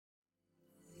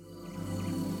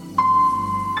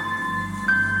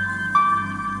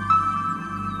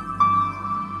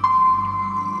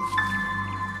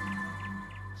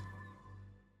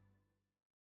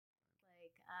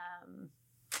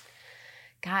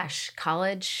gosh,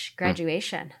 college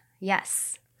graduation.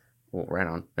 Yes. Well, right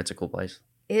on. It's a cool place.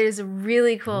 It is a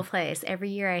really cool place. Every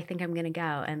year I think I'm going to go,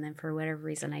 and then for whatever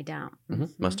reason I don't.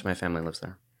 Most of my family lives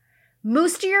there.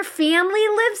 Most of your family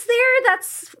lives there?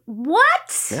 That's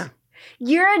what? Yeah.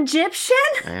 You're Egyptian?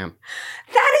 I am.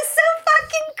 That is so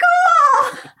fucking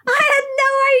cool. I had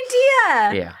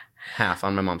no idea. Yeah. Half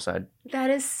on my mom's side.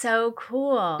 That is so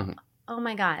cool. Mhm. Oh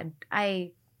my God.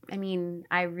 I mean,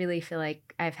 I really feel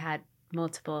like I've had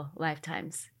multiple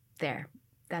lifetimes there.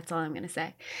 That's all I'm going to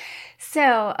say.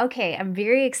 So, okay, I'm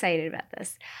very excited about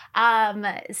this.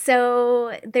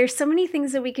 So there's so many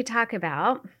things that we could talk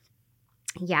about.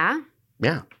 Yeah.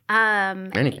 Yeah.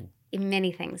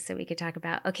 Many things that we could talk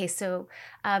about. Okay, so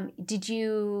did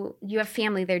you have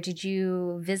family there? Did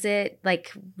you visit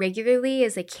like regularly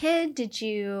as a kid? Did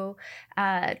you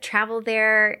travel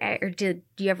there, or did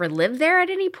you ever live there at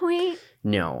any point?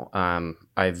 No.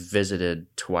 I visited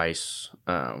twice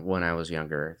when I was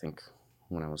younger. I think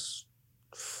when I was,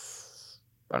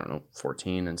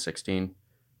 14 and 16.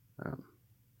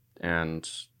 And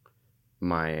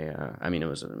it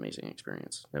was an amazing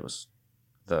experience. It was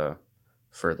the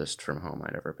furthest from home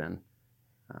I'd ever been.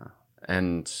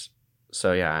 And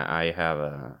so, yeah, I have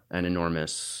an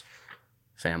enormous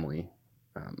family,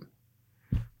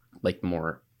 like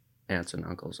more aunts and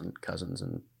uncles and cousins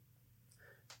and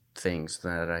things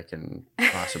that I can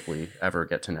possibly ever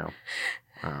get to know.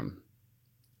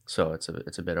 So it's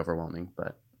a bit overwhelming,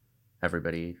 but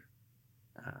everybody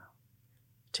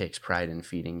takes pride in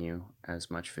feeding you as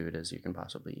much food as you can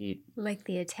possibly eat. Like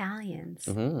the Italians.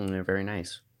 Mm-hmm, they're very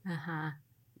nice. Uh-huh.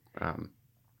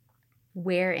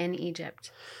 Where in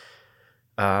Egypt?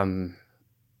 Cairo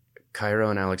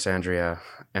and Alexandria,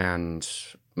 and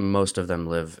most of them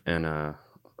live in a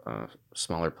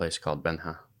smaller place called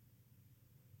Benha.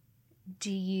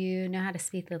 Do you know how to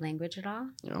speak the language at all?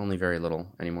 Only very little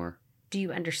anymore. Do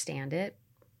you understand it?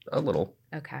 A little.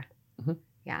 Okay. Mm-hmm.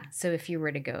 Yeah. So if you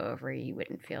were to go over, you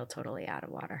wouldn't feel totally out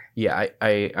of water. Yeah,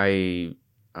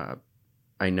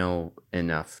 I know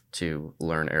enough to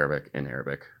learn Arabic in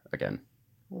Arabic again.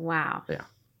 Wow. Yeah.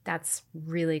 That's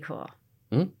really cool.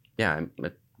 Mm-hmm. Yeah,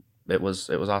 it was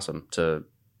awesome to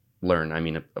learn. I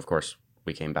mean, of course,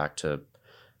 we came back to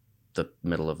the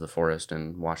middle of the forest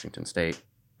in Washington State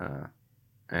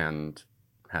and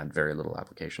had very little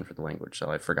application for the language,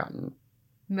 so I've forgotten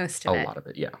most of it. A lot of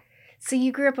it, yeah. So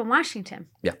you grew up in Washington?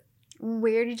 Yeah.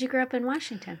 Where did you grow up in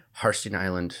Washington? Harstine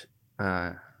Island.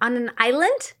 On an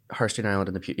island? Harstine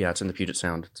Island it's in the Puget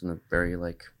Sound. It's in the very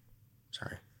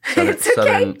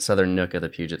southern nook of the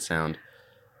Puget Sound.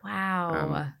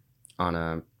 Wow. On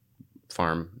a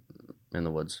farm in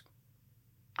the woods.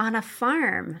 On a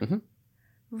farm? Mm-hmm.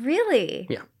 Really?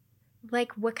 Yeah.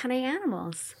 Like what kind of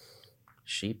animals?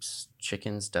 Sheeps,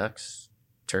 chickens, ducks,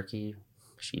 turkey,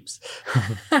 sheeps.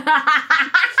 We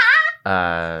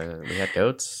had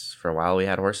goats. For a while we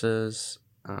had horses.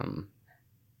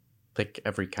 Like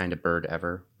every kind of bird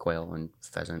ever. Quail and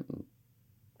pheasant. And,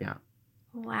 yeah.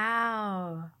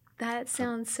 Wow. That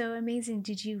sounds so amazing.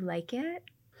 Did you like it?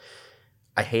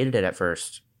 I hated it at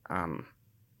first.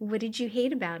 What did you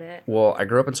hate about it? Well, I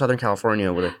grew up in Southern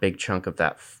California with a big chunk of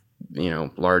that,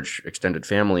 large extended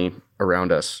family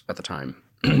around us at the time.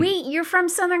 Wait, you're from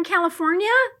Southern California?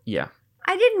 Yeah.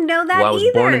 I didn't know that either. Well, I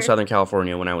was born in Southern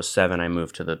California. When I was 7, I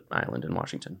moved to the island in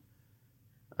Washington.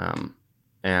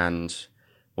 And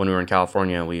when we were in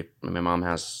California, my mom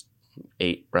has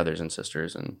 8 brothers and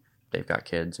sisters, and they've got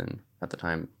kids. And at the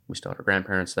time, we still had our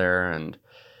grandparents there and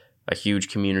a huge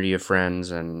community of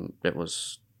friends, and it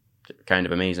was kind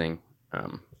of amazing.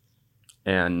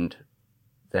 And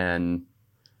then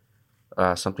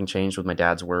something changed with my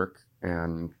dad's work,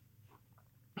 and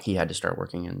he had to start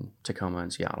working in Tacoma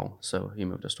and Seattle, so he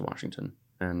moved us to Washington,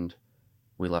 and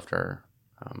we left our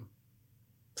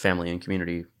family and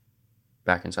community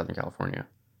back in Southern California.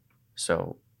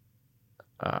 So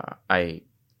we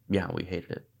hated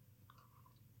it.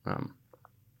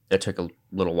 It took a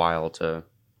little while to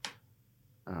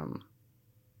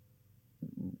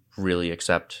really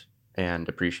accept and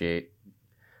appreciate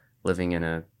living in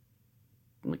a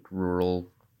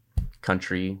rural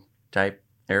country type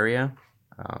area.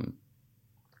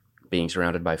 Being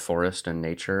surrounded by forest and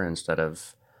nature instead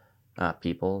of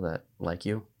people that like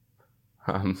you.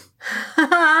 It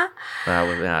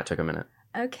took a minute.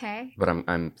 Okay. But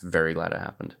I'm very glad it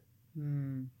happened.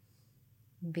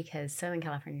 Because Southern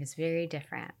California is very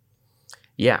different.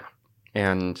 Yeah.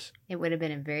 And it would have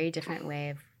been a very different way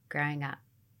of growing up.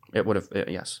 It would have,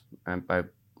 yes. I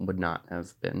would not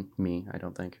have been me, I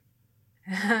don't think.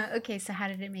 Okay, so how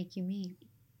did it make you me?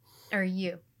 Or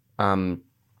you?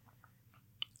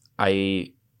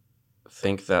 I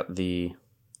think that the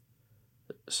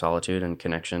solitude and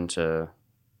connection to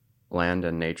land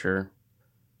and nature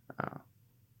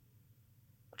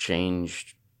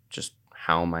changed just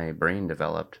how my brain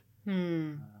developed.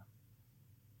 I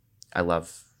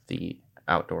love the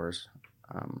outdoors.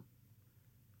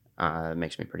 It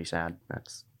makes me pretty sad.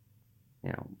 That's,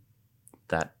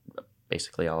 that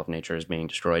basically all of nature is being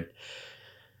destroyed.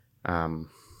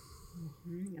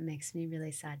 It makes me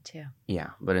really sad too.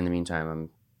 Yeah, but in the meantime,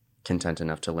 I'm content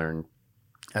enough to learn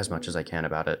as much as I can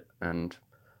about it, and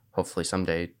hopefully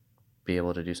someday be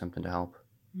able to do something to help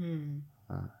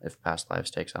if Past Lives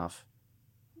takes off.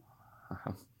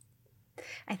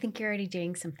 I think you're already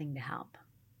doing something to help.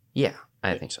 Yeah,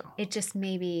 I think so. It just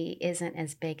maybe isn't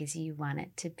as big as you want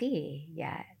it to be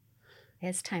yet.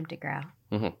 It's time to grow.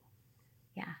 Mm-hmm.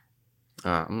 Yeah.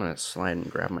 I'm going to slide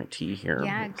and grab my tea here.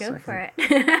 Yeah, go for it.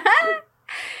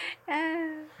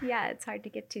 Yeah, it's hard to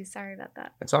get to. Sorry about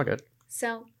that. It's all good.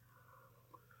 So,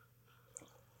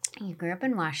 you grew up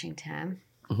in Washington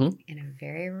in a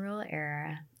very rural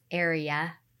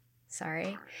area.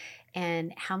 Sorry.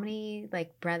 And how many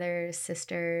brothers,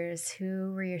 sisters,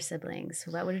 who were your siblings?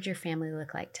 What did your family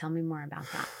look like? Tell me more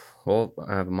about that. Well,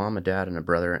 I have a mom, a dad, and a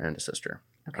brother and a sister.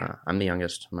 Okay. I'm the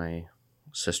youngest. My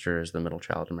sister is the middle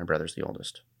child, and my brother's the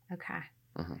oldest. Okay.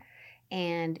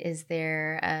 And is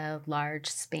there a large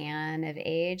span of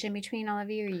age in between all of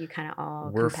you, or are you kind of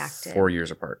all compacted? We're 4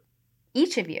 years apart.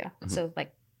 Each of you? So,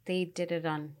 they did it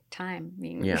on time.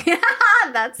 Yeah.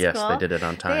 That's yes, cool. They did it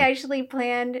on time. They actually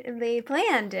planned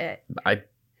it.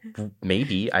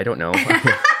 Maybe. I don't know.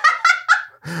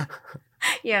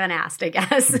 You haven't asked, I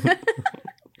guess.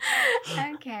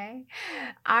 Okay.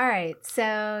 All right.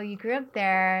 So you grew up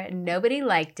there. Nobody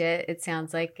liked it, it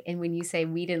sounds like. And when you say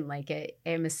we didn't like it,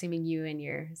 I'm assuming you and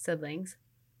your siblings.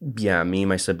 Yeah, me,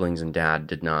 my siblings, and dad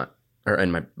did not.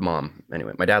 And my mom,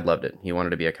 anyway. My dad loved it. He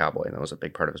wanted to be a cowboy, and that was a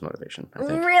big part of his motivation, I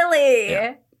think. Really?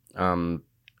 Yeah.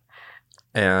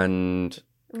 And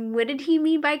what did he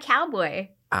mean by cowboy?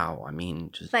 Oh, I mean,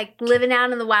 just living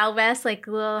out in the Wild West, like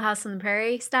Little House on the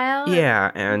Prairie style?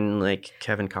 Yeah, and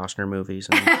Kevin Costner movies.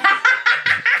 And,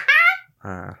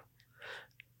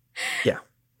 yeah.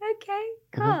 Okay,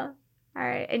 cool. All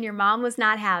right. And your mom was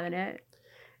not having it?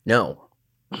 No.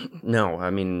 I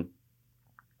mean,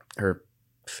 her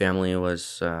family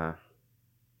was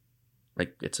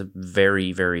it's a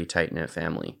very, very tight-knit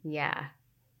family. Yeah.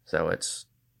 So it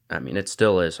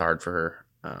still is hard for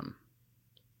her.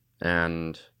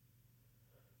 And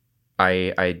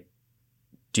I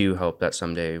do hope that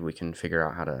someday we can figure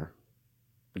out how to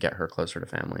get her closer to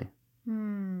family.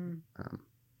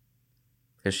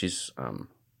 Because she's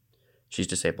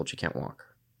disabled, she can't walk.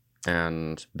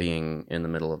 And being in the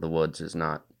middle of the woods is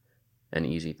not an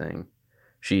easy thing.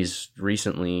 She's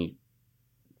recently,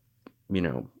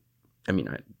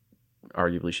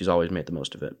 arguably she's always made the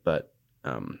most of it, but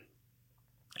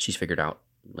she's figured out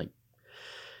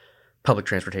public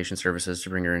transportation services to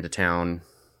bring her into town.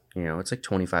 It's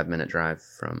 25-minute drive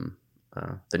from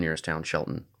the nearest town,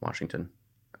 Shelton, Washington.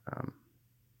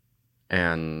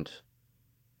 And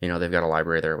they've got a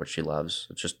library there, which she loves.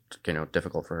 It's just,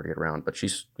 difficult for her to get around, but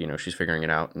she's figuring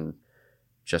it out. And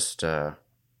just, I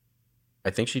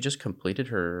think she just completed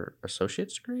her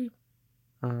associate's degree.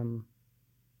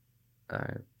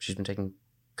 She's been taking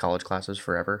college classes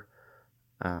forever.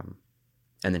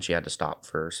 And then she had to stop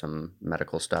for some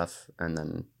medical stuff. And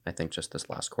then I think just this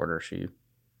last quarter, she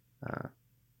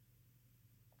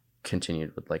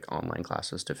continued with online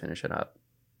classes to finish it up.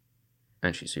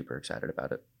 And she's super excited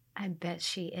about it. I bet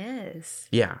she is.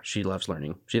 Yeah, she loves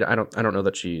learning. I don't know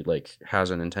that she has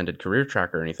an intended career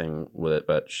track or anything with it,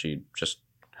 but she just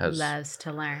loves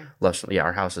to learn. Yeah,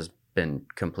 our house has been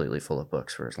completely full of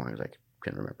books for as long as I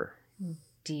can remember.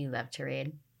 Do you love to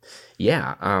read?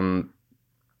 Yeah.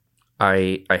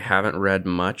 I haven't read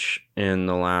much in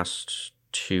the last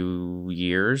 2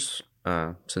 years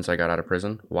since I got out of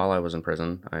prison. While I was in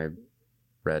prison, I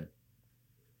read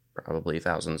probably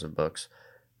thousands of books.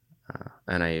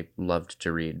 And I loved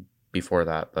to read before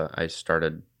that, but I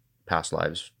started Past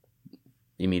Lives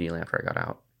immediately after I got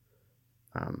out.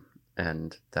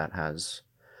 And that has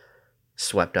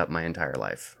swept up my entire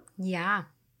life. Yeah,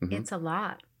 It's a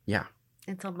lot. Yeah.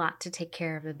 It's a lot to take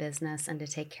care of a business and to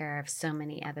take care of so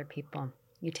many other people.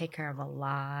 You take care of a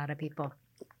lot of people.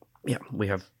 Yeah, we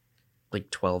have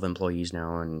 12 employees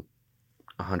now and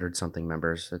 100-something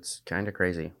members. It's kind of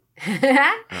crazy.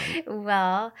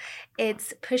 Well,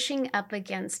 it's pushing up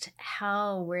against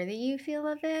how worthy you feel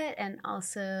of it, and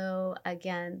also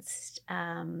against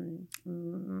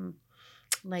the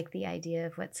idea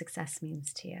of what success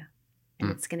means to you.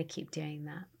 And it's going to keep doing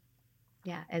that.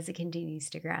 Yeah, as it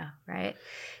continues to grow, right?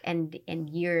 And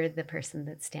you're the person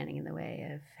that's standing in the way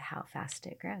of how fast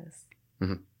it grows.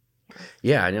 Mm-hmm.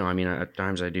 Yeah, I know. I mean, at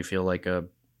times I do feel like a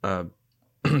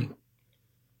Bottleneck.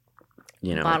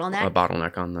 a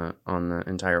bottleneck on the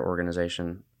entire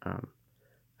organization.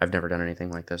 I've never done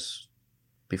anything like this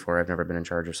before. I've never been in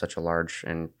charge of such a large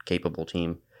and capable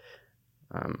team,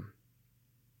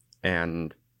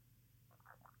 and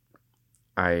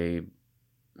I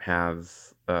have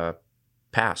a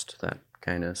past that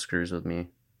kind of screws with me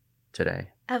today.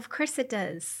 Of course it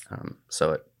does.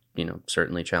 So it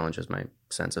certainly challenges my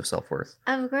sense of self-worth.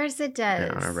 Of course it does.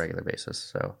 On a regular basis.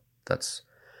 So that's,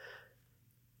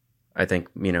 I think,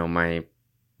 my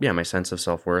sense of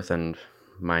self-worth and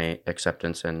my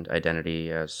acceptance and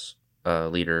identity as a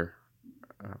leader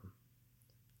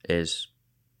is,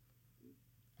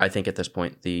 I think at this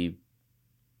point, the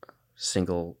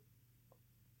single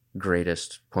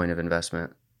greatest point of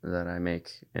investment that I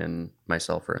make in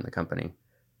myself or in the company.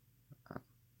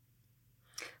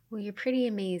 Well, you're pretty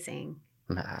amazing.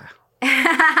 Nah.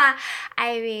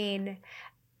 I mean,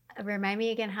 remind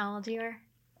me again how old you are?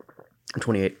 I'm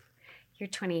 28. You're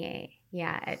 28.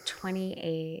 Yeah, at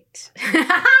 28.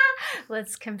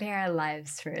 Let's compare our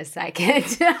lives for a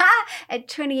second. At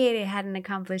 28, I hadn't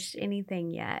accomplished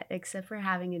anything yet except for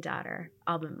having a daughter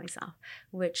all by myself,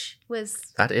 which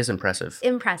was... That is impressive.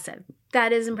 Impressive.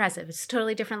 That is impressive. It's a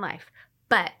totally different life.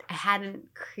 But I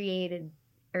hadn't created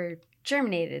or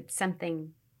germinated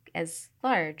something as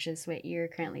large as what you're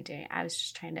currently doing. I was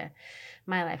just trying to...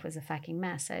 My life was a fucking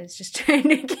mess. I was just trying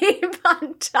to keep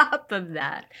on top of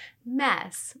that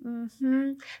mess.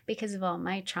 Because of all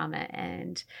my trauma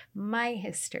and my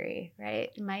history, right?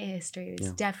 My history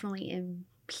was definitely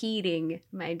impeding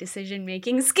my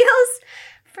decision-making skills,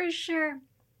 for sure.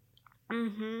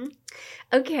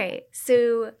 Okay,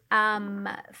 so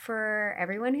for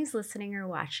everyone who's listening or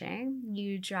watching,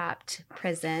 you dropped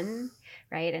prison,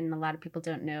 right? And a lot of people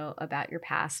don't know about your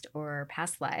past or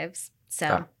past lives.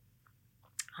 So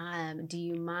do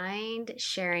you mind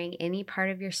sharing any part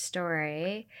of your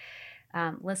story?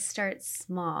 Let's start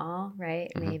small, right?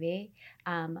 Maybe.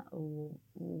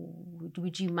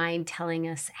 Would you mind telling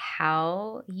us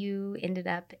how you ended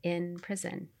up in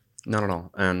prison? Not at all.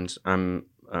 And I'm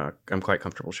quite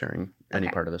comfortable sharing any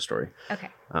part of the story. Okay.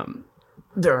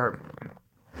 There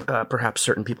are perhaps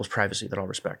certain people's privacy that I'll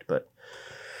respect, but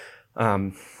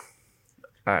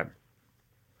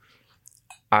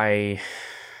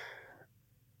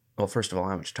well, first of all,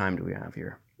 how much time do we have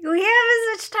here? We have as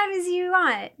much time as you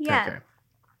want. Yeah. Okay.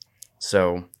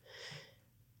 So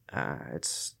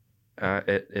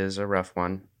it is a rough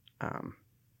one.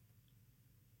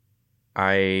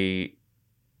 I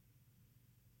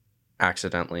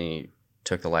accidentally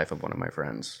took the life of one of my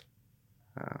friends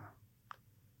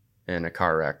in a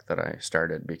car wreck that I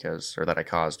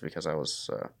caused because I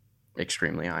was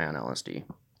extremely high on LSD.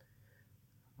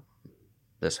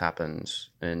 This happened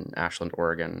in Ashland,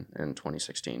 Oregon in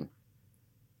 2016.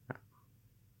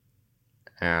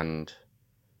 And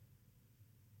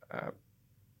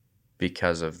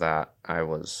because of that, I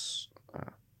was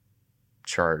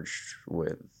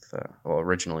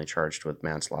originally charged with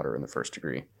manslaughter in the first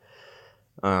degree.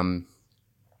 And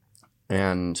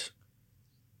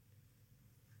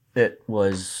it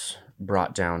was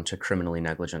brought down to criminally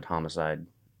negligent homicide.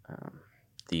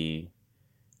 The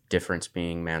difference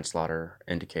being manslaughter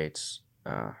indicates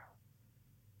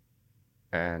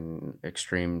an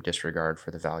extreme disregard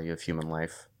for the value of human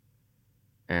life,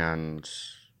 and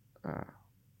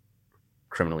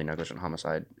criminally negligent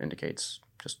homicide indicates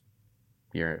just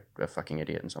you're a fucking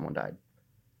idiot and someone died.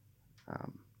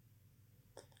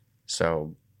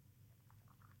 So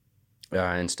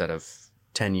instead of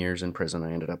 10 years in prison,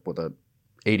 I ended up with a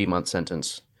 80-month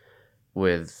sentence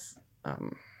with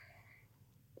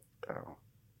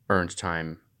earned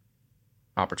time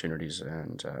opportunities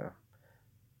and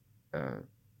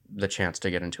the chance to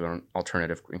get into an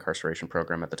alternative incarceration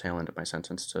program at the tail end of my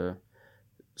sentence to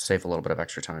save a little bit of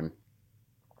extra time.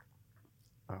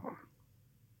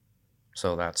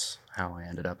 So that's how I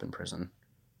ended up in prison.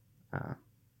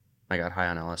 I got high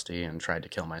on LSD and tried to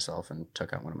kill myself and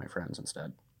took out one of my friends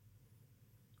instead.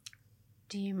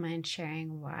 Do you mind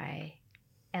sharing why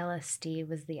LSD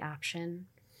was the option?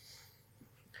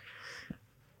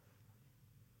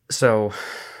 So,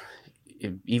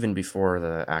 even before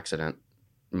the accident,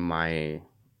 my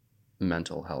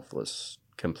mental health was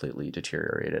completely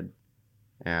deteriorated,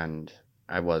 and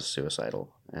I was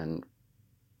suicidal and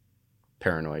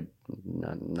paranoid.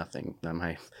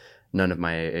 None of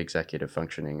my executive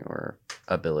functioning or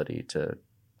ability to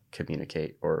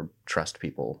communicate or trust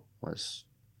people was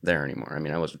there anymore. I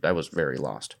mean, I was very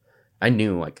lost, I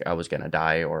knew like I was going to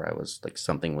die, or I was like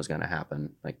something was going to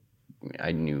happen. Like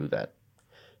I knew that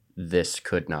this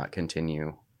could not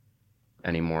continue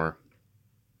anymore.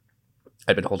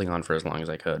 I'd been holding on for as long as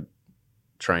I could,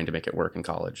 trying to make it work in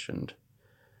college. And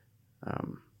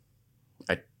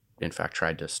I, in fact,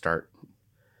 tried to start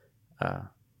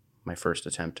my first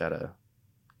attempt at a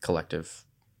collective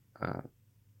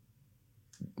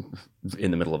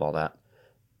in the middle of all that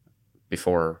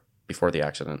before the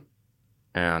accident.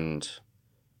 And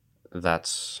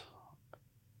that's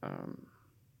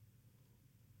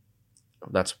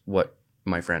what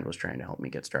my friend was trying to help me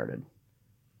get started.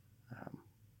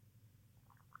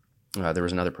 There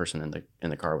was another person in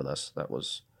the car with us that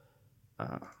was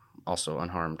also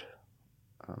unharmed.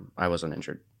 I wasn't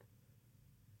injured,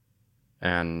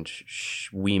 and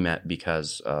we met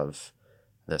because of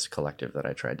this collective that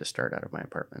I tried to start out of my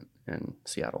apartment in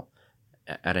Seattle.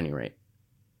 At any rate,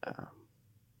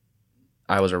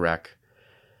 I was a wreck.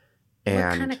 And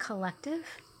what kind of collective?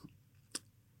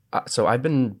 So I've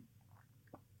been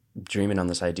dreaming on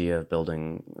this idea of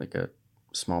building like a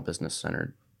small business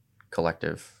centered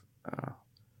collective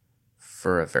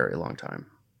for a very long time.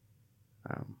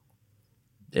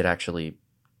 It actually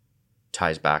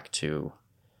ties back to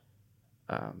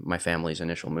my family's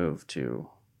initial move to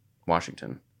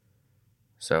Washington.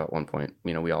 So at one point,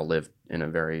 we all lived in a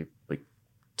very like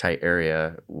tight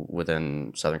area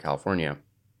within Southern California,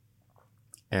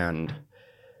 and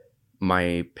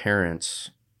my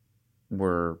parents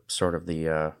were sort of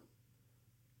the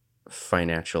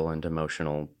financial and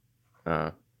emotional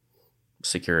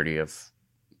security of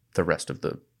the rest of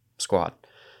the squad.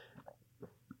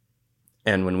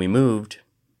 And when we moved,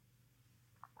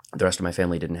 the rest of my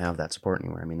family didn't have that support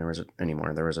anymore. I mean, there was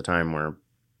a time where,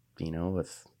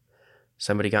 if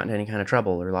somebody got into any kind of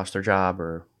trouble or lost their job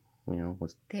or,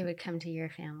 they would come to your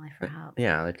family for help.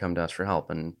 Yeah, they'd come to us for help.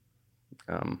 And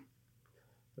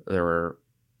there were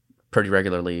pretty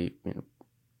regularly,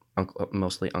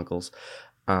 mostly uncles,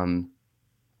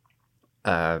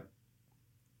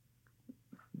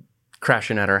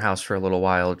 crashing at our house for a little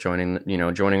while,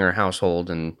 joining our household,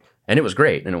 and it was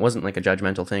great. And it wasn't like a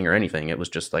judgmental thing or anything. It was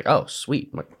just like, oh,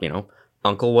 sweet,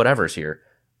 Uncle whatever's here.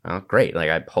 Oh, great. Like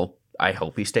I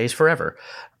hope he stays forever.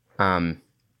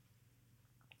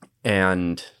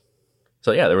 And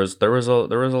so yeah, there was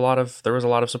a lot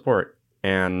of support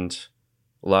and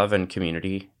love and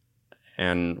community.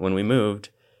 And when we moved,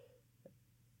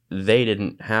 they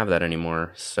didn't have that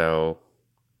anymore. So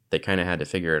they kind of had to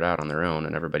figure it out on their own,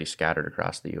 and everybody scattered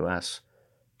across the U.S.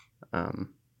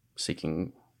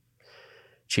 Seeking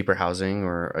cheaper housing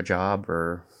or a job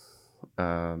or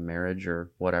marriage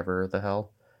or whatever the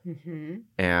hell. Mm-hmm.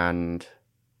 And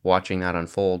watching that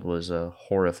unfold was a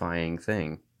horrifying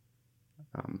thing.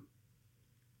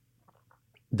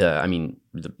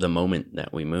 The moment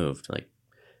that we moved, like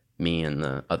me and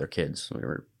the other kids, we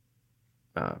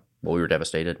were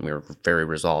devastated, and we were very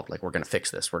resolved. Like, we're gonna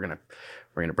fix this. We're gonna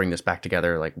bring this back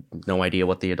together. Like, no idea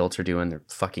what the adults are doing. They're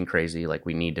fucking crazy. Like,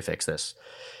 we need to fix this.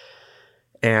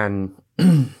 And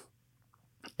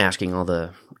asking all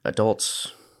the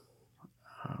adults,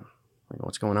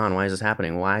 what's going on? Why is this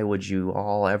happening? Why would you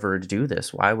all ever do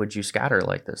this? Why would you scatter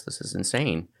like this? This is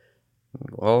insane.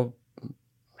 Well,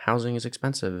 housing is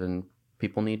expensive and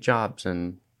people need jobs,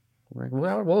 and we're like,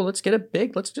 well, let's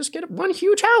just get one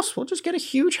huge house. We'll just get a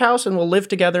huge house and we'll live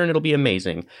together and it'll be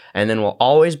amazing. And then we'll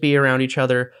always be around each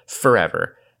other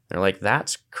forever. They're like,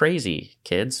 that's crazy,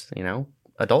 kids.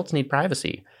 Adults need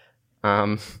privacy.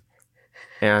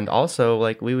 And also,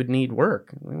 like, we would need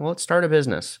work. Well, let's start a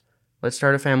business. Let's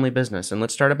start a family business, and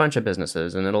let's start a bunch of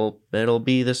businesses, and it'll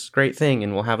be this great thing,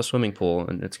 and we'll have a swimming pool,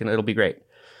 and it'll be great.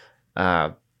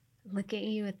 Look at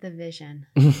you with the vision.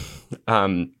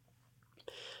 And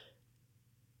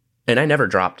I never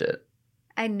dropped it.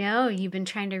 I know you've been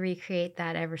trying to recreate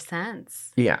that ever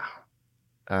since. Yeah.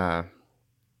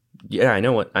 Yeah, I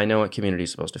know what community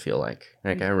is supposed to feel like.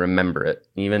 Like, I remember it.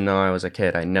 Even though I was a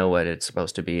kid, I know what it's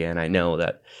supposed to be, and I know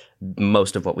that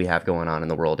most of what we have going on in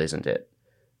the world isn't it.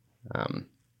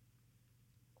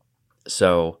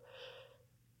 So,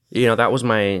 that was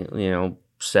my,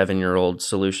 7-year-old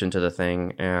solution to the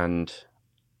thing. And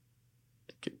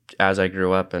as I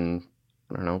grew up and,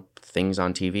 I don't know, things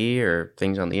on TV or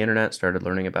things on the internet, started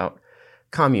learning about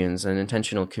communes and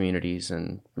intentional communities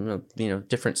and,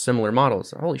 different similar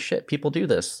models. Holy shit, people do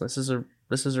this. This is a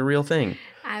real thing.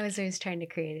 I was always trying to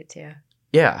create it too.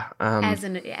 Yeah. As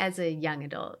a young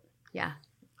adult. Yeah.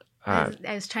 I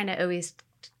was trying to always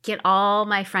get all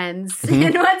my friends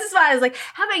in one spot. I was like,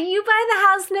 how about you buy the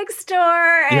house next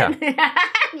door? And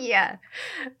yeah.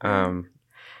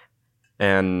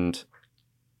 And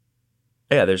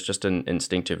Yeah, there's just an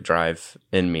instinctive drive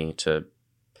in me to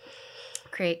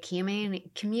create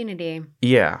community.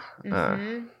 Yeah.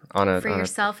 Mm-hmm. For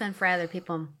yourself and for other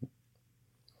people.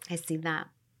 I see that.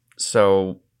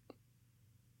 So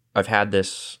I've had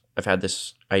this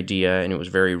idea, and it was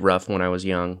very rough when I was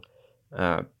young.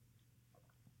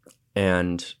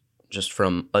 And just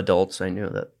from adults, I knew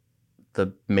that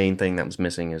the main thing that was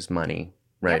missing is money,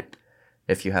 right? Yep.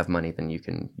 If you have money, then you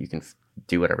can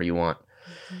do whatever you want.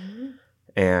 Mm-hmm.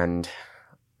 And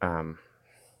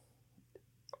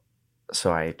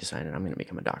so I decided I'm going to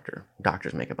become a doctor.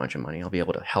 Doctors make a bunch of money. I'll be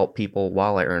able to help people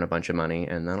while I earn a bunch of money,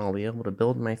 and then I'll be able to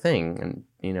build my thing and,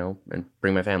 and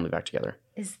bring my family back together.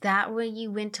 Is that what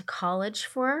you went to college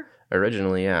for?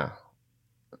 Originally, yeah.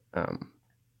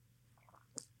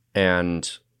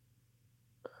 And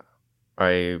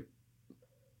I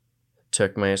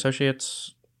took my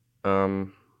associates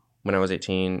when I was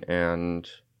 18 and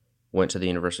went to the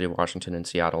University of Washington in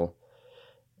Seattle.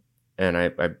 And I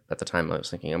at the time I was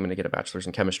thinking I'm going to get a bachelor's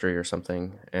in chemistry or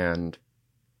something and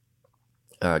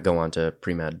go on to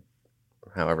pre-med,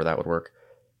 however that would work.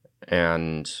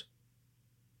 And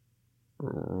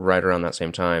right around that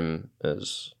same time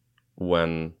is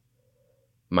when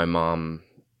my mom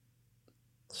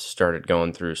started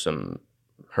going through some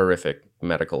horrific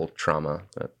medical trauma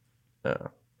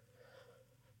that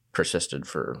persisted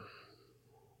for,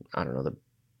 I don't know, the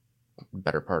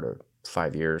better part of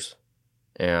 5 years,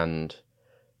 and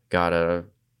got a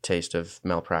taste of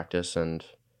malpractice and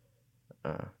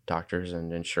doctors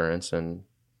and insurance and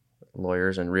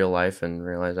lawyers and real life, and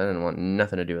realized I didn't want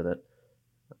nothing to do with it.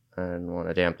 I didn't want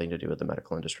a damn thing to do with the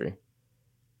medical industry.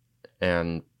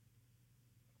 And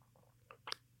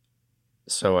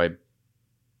so I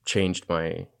changed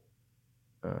my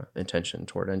intention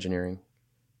toward engineering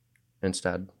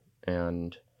instead.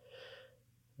 And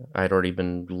I had already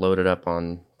been loaded up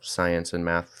on science and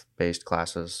math-based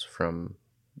classes from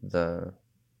the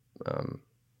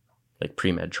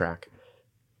pre-med track.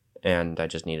 And I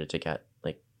just needed to get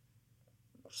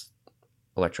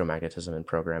electromagnetism and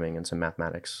programming and some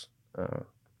mathematics. And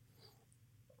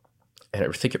I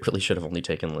think it really should have only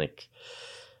taken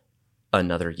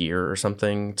another year or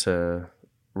something to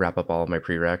wrap up all of my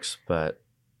prereqs, but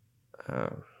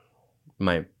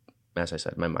as I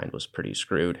said, my mind was pretty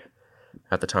screwed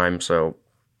at the time. So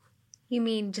you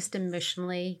mean just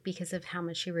emotionally because of how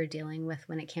much you were dealing with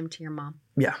when it came to your mom?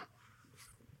 Yeah.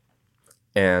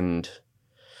 And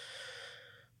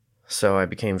so I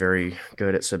became very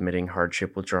good at submitting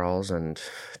hardship withdrawals and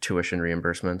tuition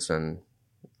reimbursements and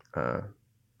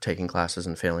taking classes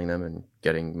and failing them and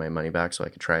getting my money back so I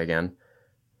could try again.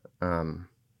 And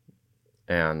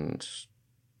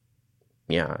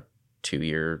yeah,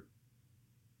 2-year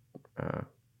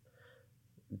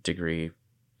degree,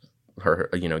 or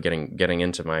getting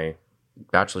into my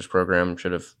bachelor's program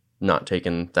should have not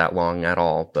taken that long at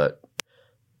all, but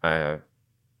it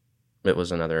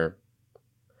was another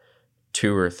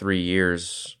 2 or 3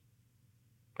 years,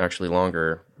 actually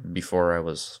longer, before I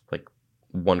was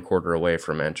 1/4 away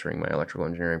from entering my electrical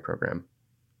engineering program.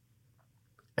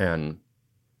 And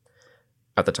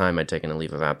at the time, I'd taken a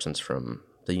leave of absence from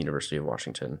the University of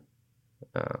Washington.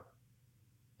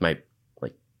 My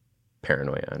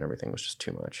paranoia and everything was just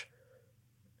too much.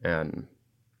 And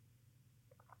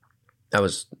I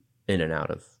was in and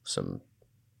out of some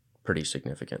pretty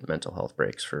significant mental health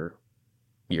breaks for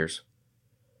years.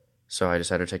 So I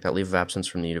decided to take that leave of absence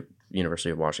from the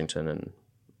University of Washington and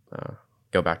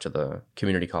go back to the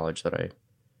community college that I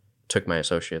took my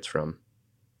associates from.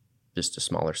 Just a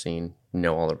smaller scene,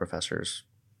 know all the professors.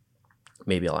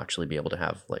 Maybe I'll actually be able to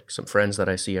have some friends that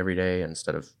I see every day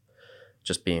instead of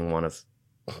just being one of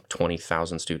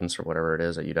 20,000 students or whatever it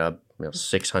is at UW.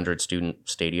 600 student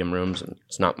stadium rooms, and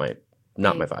it's not my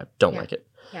vibe. Don't like it.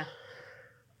 Yeah.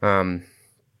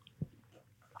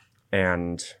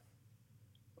 And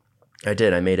I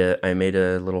did. I made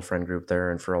a little friend group there,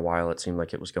 and for a while it seemed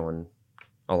like it was going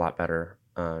a lot better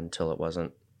until it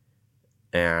wasn't.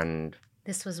 And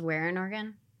this was where in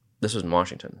Oregon? This was in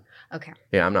Washington. Okay.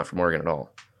 Yeah, I'm not from Oregon at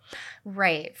all.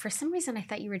 Right. For some reason, I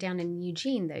thought you were down in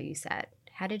Eugene, though, you said.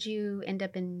 How did you end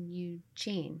up in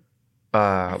Eugene?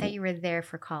 I thought you were there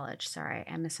for college. Sorry,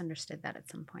 I misunderstood that at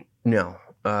some point. No.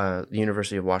 The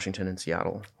University of Washington in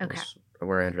Seattle was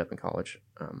where I ended up in college.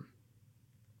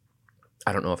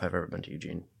 I don't know if I've ever been to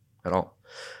Eugene at all.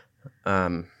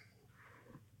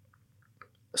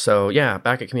 So, yeah,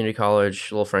 back at community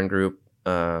college, little friend group.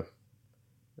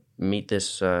 Meet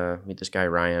this guy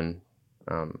Ryan,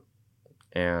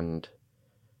 and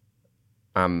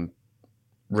I'm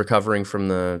recovering from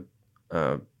the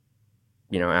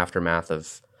aftermath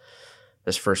of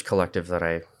this first collective that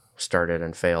I started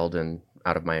and failed and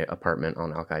out of my apartment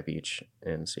on Alki Beach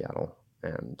in Seattle.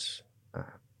 And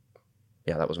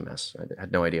yeah, that was a mess. I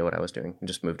had no idea what I was doing. I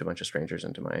just moved a bunch of strangers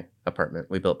into my apartment.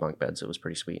 We built bunk beds. It was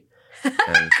pretty sweet.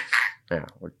 And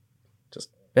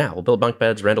we'll build bunk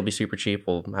beds. Rent will be super cheap.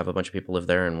 We'll have a bunch of people live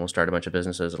there and we'll start a bunch of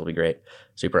businesses. It'll be great.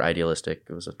 Super idealistic.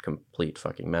 It was a complete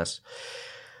fucking mess.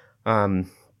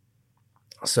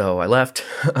 So I left.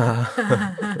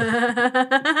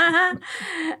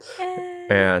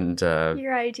 And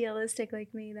you're idealistic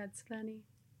like me. That's funny.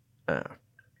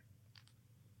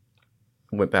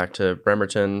 Went back to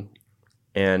Bremerton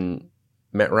and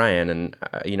met Ryan, and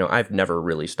I've never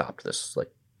really stopped this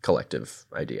like collective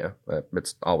idea.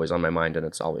 It's always on my mind, and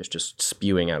it's always just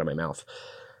spewing out of my mouth.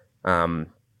 And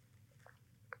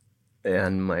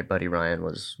my buddy Ryan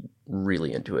was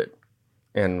really into it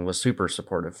and was super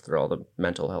supportive through all the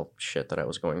mental health shit that I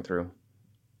was going through.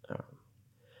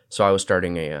 So I was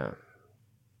starting a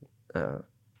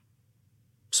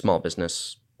small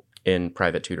business in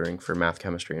private tutoring for math,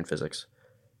 chemistry, and physics.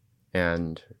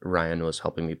 And Ryan was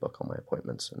helping me book all my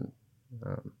appointments. And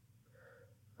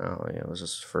it was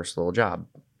his first little job.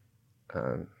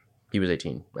 He was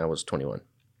 18. I was 21.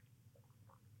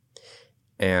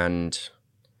 And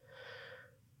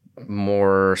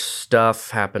more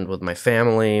stuff happened with my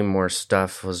family. More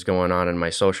stuff was going on in my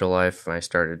social life. I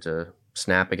started to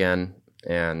snap again.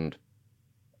 And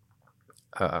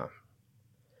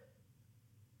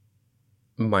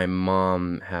my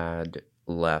mom had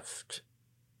left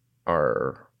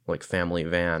our like family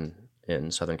van in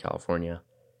Southern California.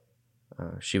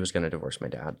 She was going to divorce my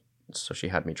dad, so she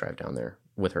had me drive down there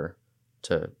with her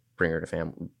to bring her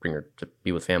to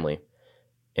be with family.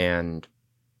 And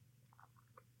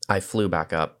I flew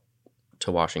back up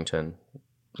to Washington,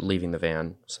 leaving the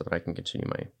van so that I can continue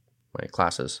my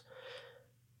classes.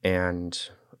 And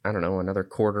I don't know, another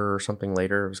quarter or something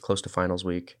later, it was close to finals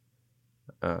week.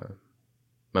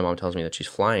 My mom tells me that she's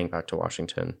flying back to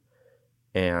Washington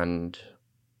and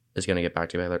is going to get back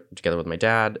together with my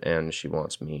dad, and she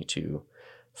wants me to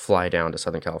fly down to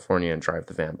Southern California and drive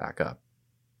the van back up.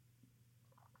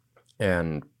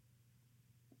 And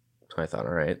I thought,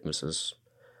 all right, this is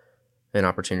an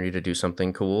opportunity to do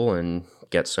something cool and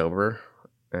get sober.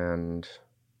 And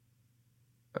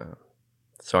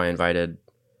so I invited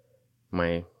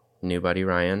my new buddy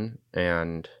Ryan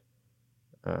and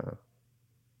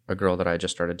a girl that I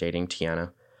just started dating,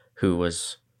 Tiana, who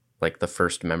was like the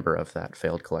first member of that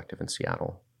failed collective in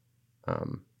Seattle,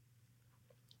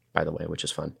 by the way, which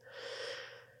is fun.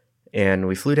 And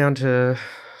we flew down to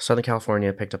Southern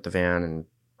California, picked up the van, and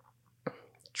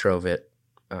drove it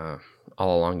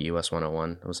all along US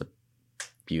 101. It was a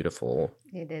beautiful...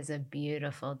 It is a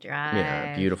beautiful drive.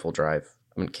 Yeah, beautiful drive.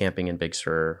 I went camping in Big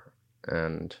Sur,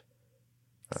 and...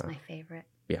 It's my favorite.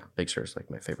 Yeah, Big Sur is like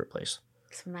my favorite place.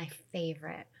 It's my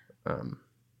favorite.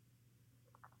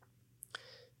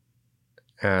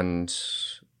 And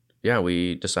yeah,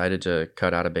 we decided to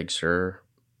cut out of Big Sur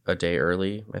a day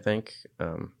early, I think,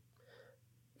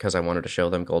 because I wanted to show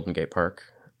them Golden Gate Park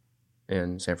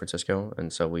in San Francisco.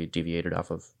 And so we deviated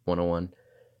off of 101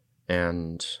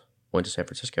 and went to San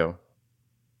Francisco.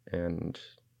 And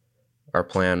our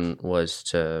plan was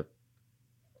to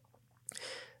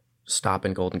stop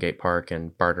in Golden Gate Park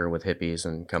and barter with hippies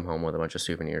and come home with a bunch of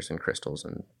souvenirs and crystals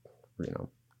and,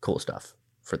 cool stuff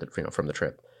for the, from the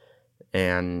trip.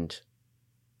 And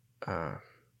a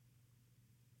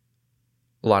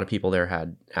lot of people there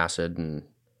had acid, and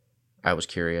I was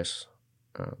curious.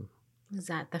 Was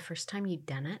that the first time you'd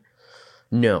done it?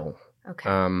 No. Okay.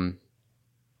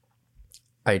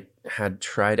 I had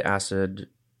tried acid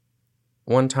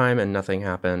one time and nothing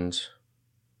happened.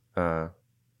 And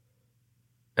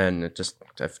I just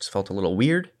felt a little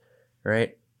weird,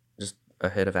 right? Just a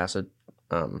hit of acid.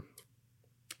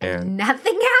 And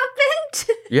nothing happened?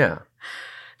 Yeah.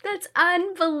 That's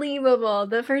unbelievable.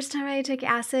 The first time I took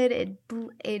acid,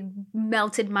 it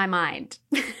melted my mind.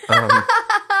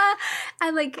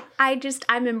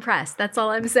 I'm impressed. That's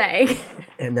all I'm saying.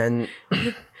 And then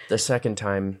the second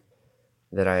time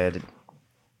that I had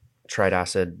tried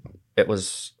acid, it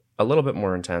was a little bit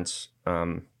more intense.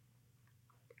 Some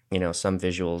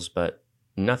visuals, but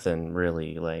nothing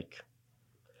really like.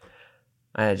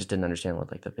 I just didn't understand what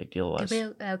the big deal was.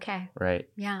 Okay. Right.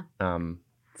 Yeah.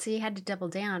 So you had to double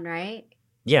down, right?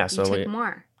 Yeah. So you took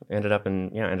more. Ended up in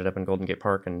Golden Gate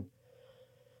Park, and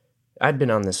I'd been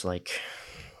on this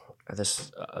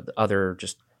other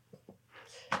just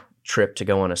trip to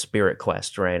go on a spirit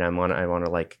quest, right? I want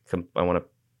to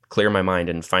clear my mind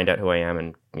and find out who I am,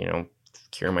 and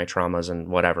cure my traumas and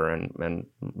whatever. And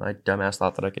my dumbass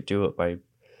thought that I could do it by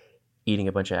eating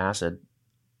a bunch of acid.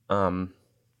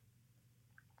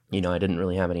 I didn't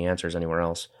really have any answers anywhere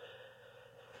else.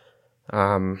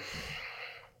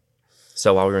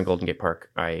 So while we were in Golden Gate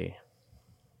Park, I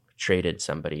traded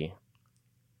somebody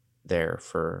there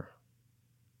for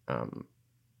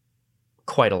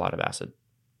quite a lot of acid.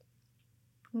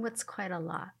 What's quite a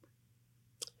lot?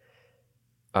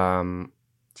 Do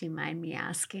you mind me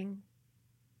asking?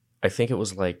 I think it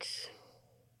was like,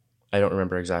 I don't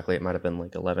remember exactly. It might have been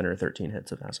like 11 or 13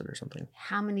 hits of acid or something.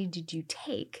 How many did you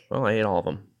take? Well, I ate all of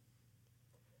them.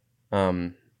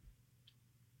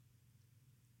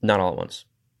 Not all at once.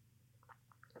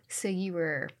 So you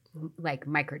were like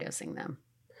microdosing them?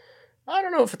 I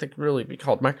don't know if it could really be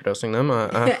called microdosing them.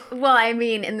 Well, I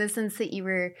mean, in the sense that you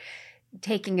were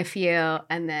taking a few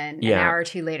and then an hour or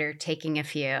two later taking a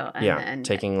few. And then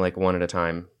taking like one at a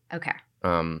time. Okay.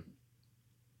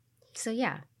 So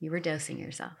yeah, you were dosing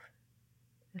yourself,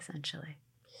 essentially.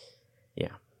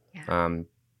 Yeah.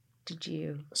 Did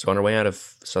you? So on our way out of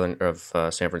San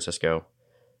Francisco,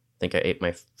 I think I ate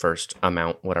my first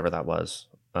amount, whatever that was,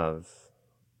 of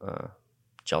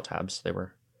gel tabs. They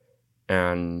were,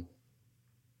 and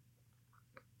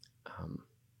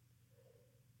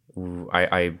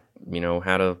I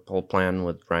had a whole plan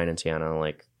with Ryan and Tiana.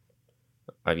 Like,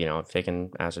 I've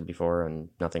taken acid before, and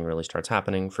nothing really starts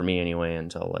happening for me anyway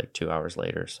until like 2 hours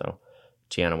later. So,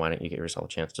 Tiana, why don't you give yourself a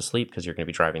chance to sleep, because you're going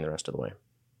to be driving the rest of the way.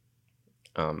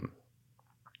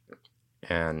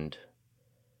 And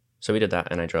so we did that,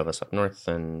 and I drove us up north,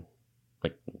 and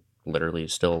like literally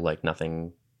still like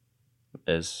nothing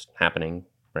is happening,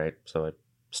 right? So I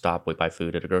stop, we buy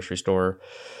food at a grocery store,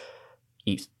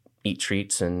 eat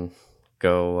treats, and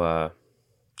go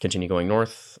continue going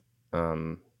north.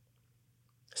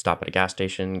 Stop at a gas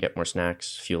station, get more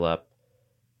snacks, fuel up.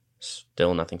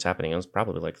 Still nothing's happening. It was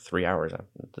probably like 3 hours at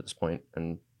this point,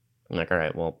 and I'm like, all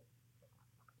right, well,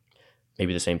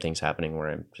 maybe the same thing's happening where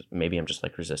I'm just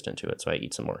like resistant to it. So I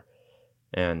eat some more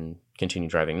and continue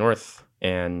driving north.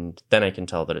 And then I can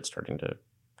tell that it's starting to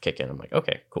kick in. I'm like,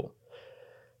 okay, cool.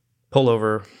 Pull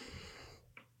over.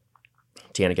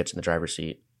 Tiana gets in the driver's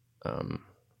seat.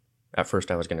 At first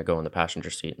I was going to go in the passenger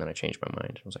seat, and then I changed my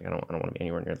mind. I was like, I don't want to be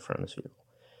anywhere near the front of this vehicle.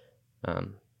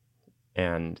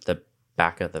 And the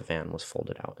back of the van was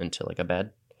folded out into like a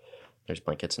bed. There's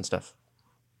blankets and stuff.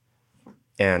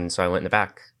 And so I went in the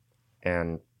back,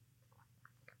 and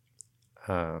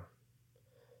the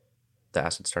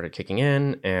acid started kicking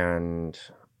in, and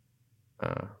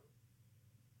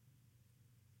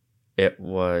it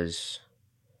was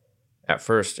at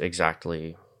first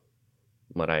exactly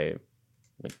what I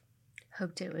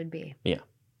hoped it would be. Yeah.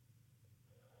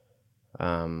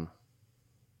 And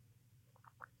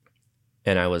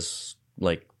I was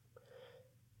like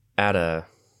at a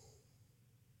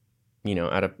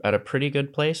pretty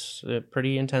good place, a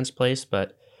pretty intense place,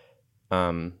 but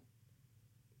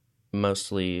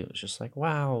mostly it was just like,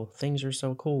 wow, things are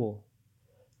so cool.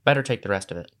 Better take the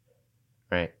rest of it,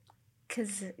 right?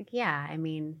 Because, yeah, I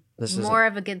mean, more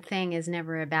of a good thing is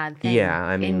never a bad thing. Yeah,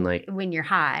 I mean, like when you're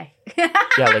high. Yeah,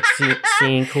 like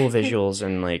seeing cool visuals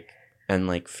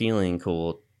and feeling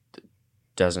cool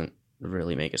doesn't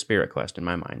really make a spirit quest in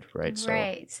my mind, right?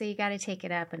 Right. So you got to take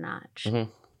it up a notch.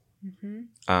 Mm-hmm.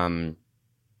 Mm-hmm.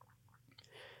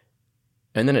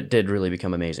 And then it did really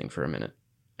become amazing for a minute,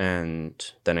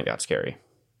 and then it got scary.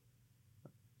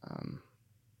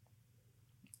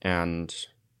 And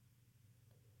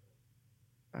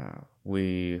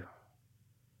we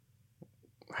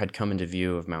had come into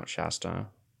view of Mount Shasta,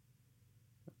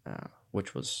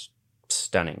 which was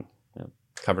stunning,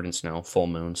 covered in snow, full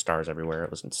moon, stars everywhere.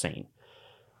 It was insane.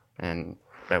 And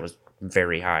that was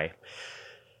very high.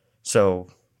 So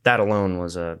that alone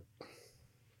was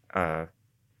that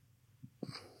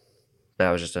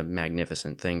was just a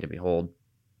magnificent thing to behold.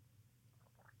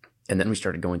 And then we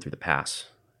started going through the pass,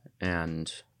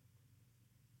 and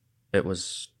it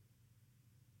was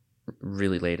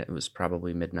really late. It was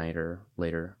probably midnight or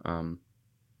later. And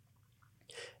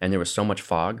there was so much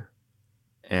fog,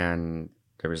 and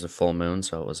there was a full moon,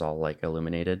 so it was all like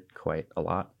illuminated quite a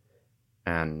lot.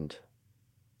 And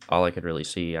all I could really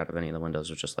see out of any of the windows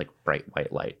was just like bright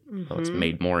white light. Mm-hmm. So it's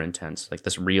made more intense. Like,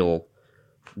 this real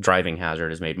driving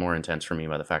hazard is made more intense for me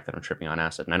by the fact that I'm tripping on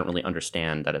acid, and I don't really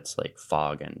understand that it's like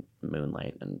fog and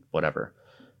moonlight and whatever.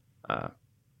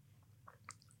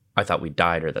 I thought we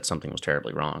died, or that something was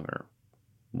terribly wrong, or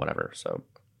whatever. So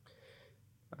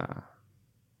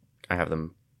I have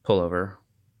them pull over,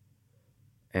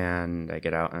 and I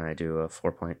get out and I do a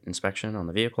 4-point inspection on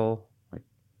the vehicle. Like,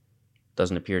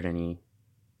 doesn't appear to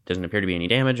be any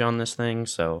damage on this thing,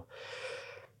 so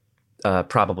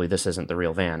probably this isn't the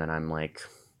real van. And I'm like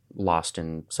lost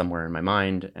in somewhere in my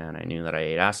mind, and I knew that I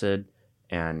ate acid,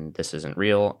 and this isn't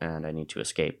real, and I need to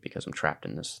escape because I'm trapped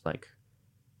in this like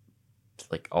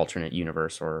alternate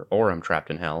universe, or I'm trapped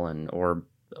in hell, and or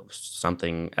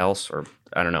something else, or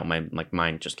I don't know. My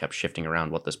mind just kept shifting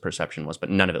around what this perception was, but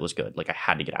none of it was good. Like I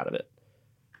had to get out of it.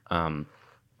 I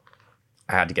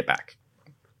had to get back.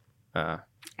 I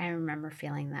remember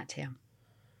feeling that too.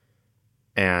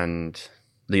 And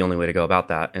the only way to go about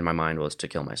that in my mind was to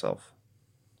kill myself.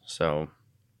 So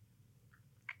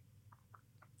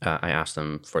I asked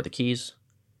them for the keys.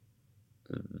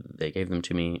 They gave them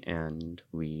to me, and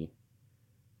we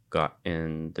got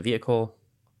in the vehicle.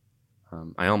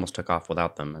 I almost took off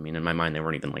without them. I mean, in my mind, they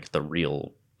weren't even like the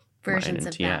real versions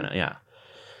of Tiana. them. Yeah.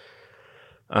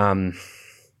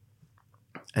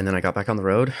 And then I got back on the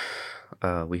road.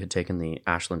 We had taken the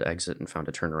Ashland exit and found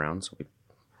a turnaround, so we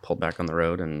pulled back on the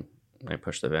road, and I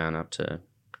pushed the van up to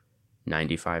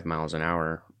 95 miles an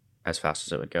hour as fast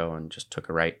as it would go, and just took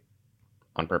a right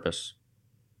on purpose,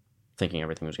 thinking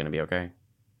everything was going to be okay.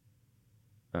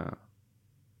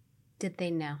 Did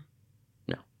they know?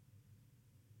 No.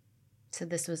 So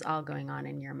this was all going on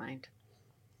in your mind,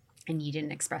 and you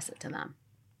didn't express it to them?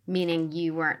 Meaning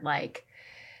you weren't like,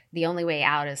 the only way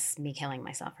out is me killing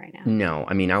myself right now? No.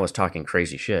 I mean, I was talking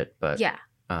crazy shit, but... Yeah.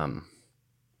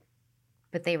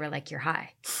 But they were like, you're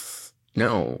high.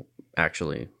 No,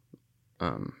 actually.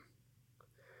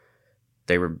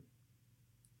 They were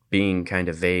being kind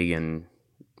of vague and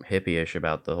hippie-ish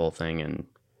about the whole thing, and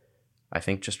I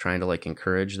think just trying to like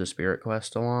encourage the spirit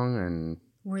quest along. And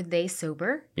were they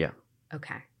sober? Yeah.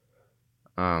 Okay.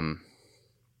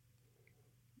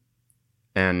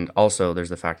 And also there's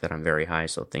the fact that I'm very high,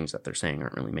 so things that they're saying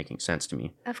aren't really making sense to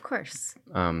me. Of course.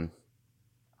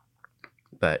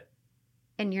 But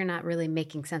and you're not really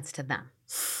making sense to them.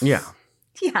 Yeah.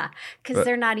 Yeah, because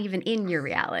they're not even in your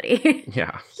reality.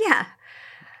 Yeah. Yeah.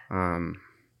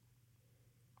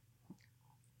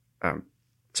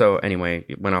 So anyway,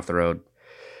 went off the road,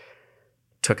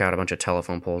 took out a bunch of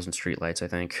telephone poles and streetlights, I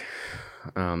think.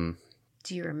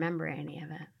 Do you remember any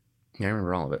of it? Yeah, I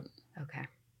remember all of it. Okay.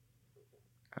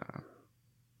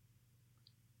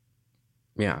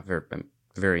 Yeah, very,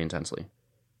 very intensely.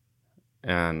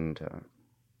 And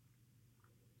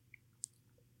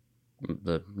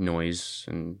the noise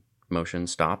and motion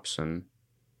stops, and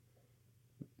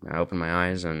I open my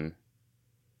eyes, and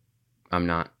I'm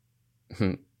not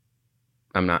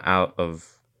out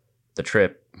of the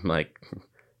trip. Like,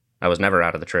 I was never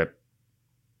out of the trip.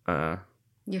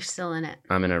 You're still in it.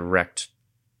 I'm in a wrecked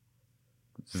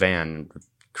van with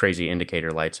crazy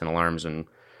indicator lights and alarms and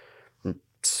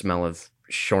smell of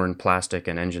shorn plastic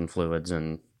and engine fluids,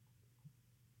 and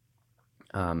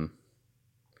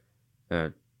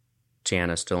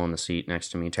Tiana's still in the seat next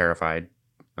to me, terrified.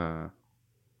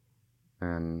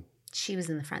 And she was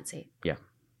in the front seat. Yeah.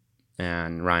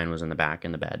 And Ryan was in the back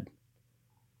in the bed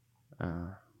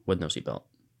with no seatbelt.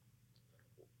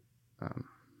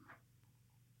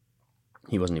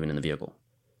 He wasn't even in the vehicle.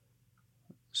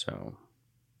 So...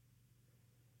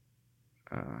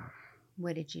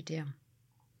 what did you do?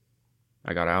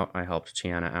 I got out. I helped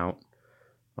Tiana out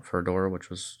of her door, which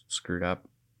was screwed up.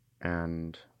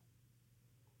 And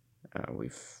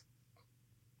we've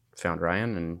found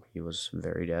Ryan, and he was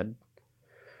very dead.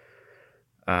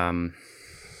 And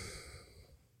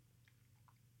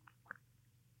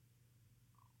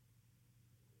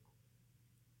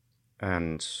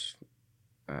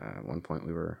at one point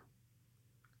we were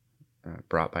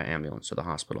brought by ambulance to the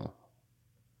hospital.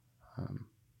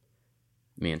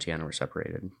 Me and Tiana were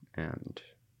separated, and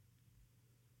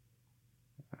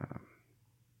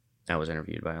I was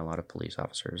interviewed by a lot of police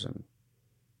officers, and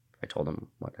I told them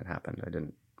what had happened.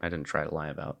 I didn't try to lie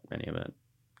about any of it.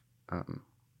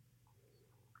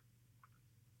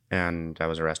 And I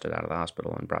was arrested out of the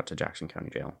hospital and brought to Jackson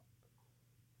County Jail.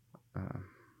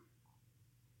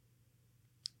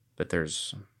 But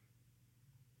there's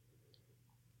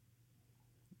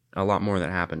a lot more that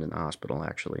happened in the hospital,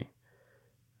 actually.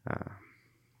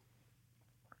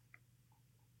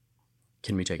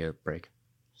 Can we take a break?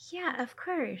 Yeah, of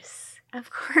course.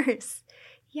 Of course.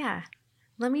 Yeah.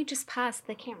 Let me just pause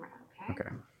the camera, okay?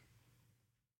 Okay.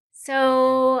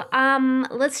 So,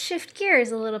 let's shift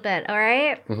gears a little bit, all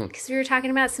right? Because we were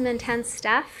talking about some intense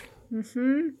stuff.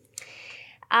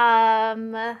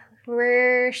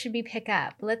 Where should we pick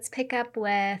up? Let's pick up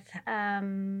with,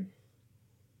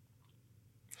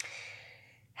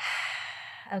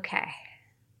 okay.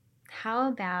 How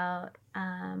about,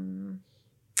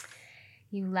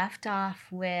 you left off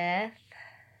with...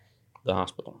 The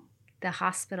hospital. The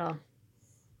hospital.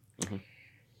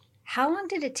 How long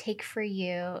did it take for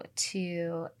you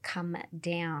to come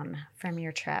down from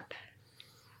your trip?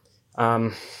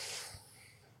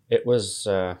 It was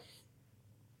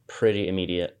pretty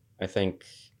immediate. I think,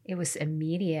 It was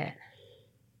immediate.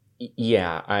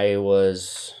 yeah, I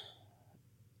was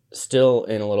still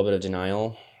in a little bit of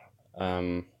denial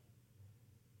um,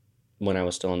 when I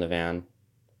was still in the van.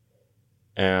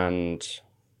 And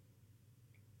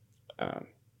uh,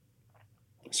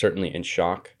 certainly in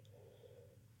shock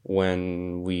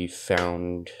when we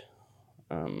found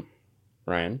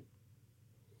Ryan.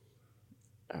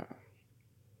 Uh,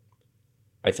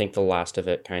 I think the last of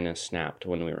it kind of snapped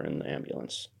when we were in the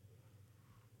ambulance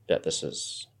that this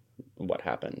is what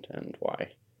happened and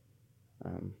why.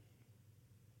 Um,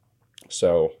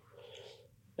 so,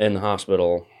 in the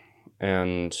hospital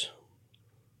and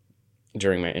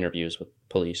during my interviews with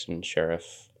police and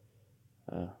sheriff,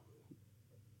 uh,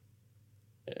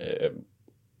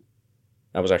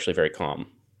 I was actually very calm.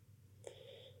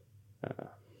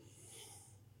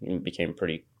 It became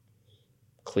pretty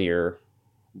clear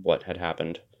what had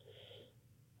happened.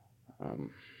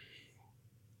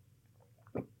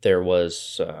 There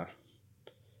was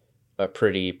a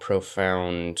pretty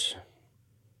profound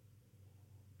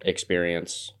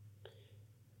experience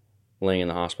laying in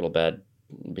the hospital bed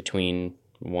between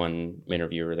one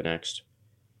interview or the next,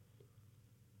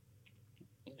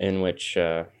 in which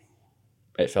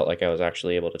it felt like I was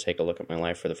actually able to take a look at my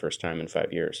life for the first time in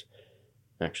 5 years,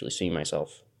 actually see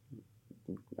myself,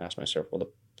 ask myself, "Well,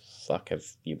 the fuck have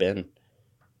you been,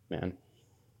 man?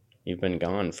 You've been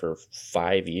gone for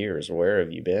 5 years. Where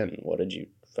have you been? What did you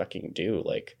fucking do?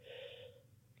 Like,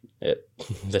 it.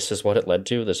 This is what it led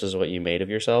to. This is what you made of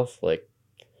yourself. Like,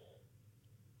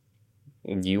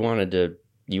 you wanted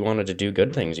to do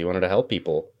good things. You wanted to help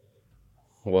people.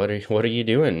 What are you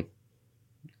doing?"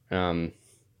 Um,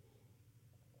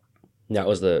 that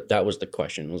was the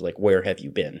question. It was like, where have you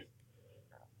been?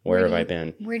 Where have I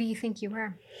been? Where do you think you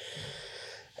were?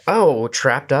 Oh,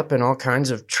 trapped up in all kinds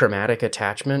of traumatic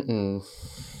attachment and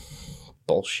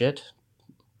bullshit.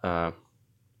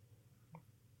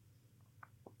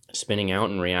 Spinning out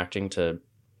and reacting to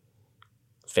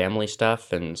family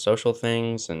stuff and social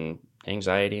things and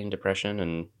anxiety and depression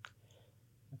and,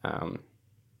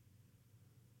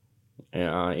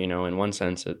 in one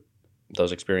sense,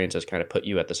 those experiences kind of put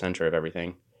you at the center of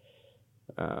everything.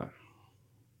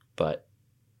 But,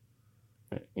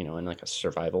 in like a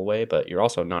survival way, but you're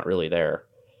also not really there.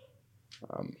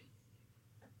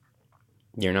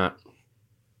 You're not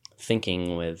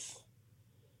thinking with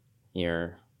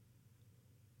a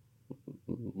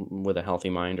healthy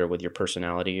mind or with your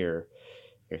personality, or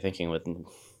you're thinking with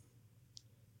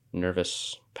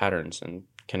nervous patterns and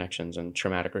connections and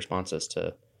traumatic responses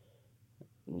to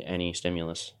any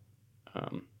stimulus.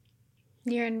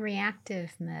 You're in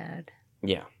reactive mode.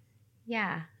 Yeah.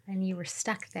 Yeah, and you were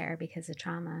stuck there because of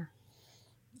trauma.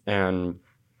 And,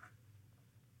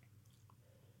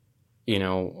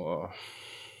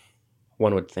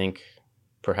 one would think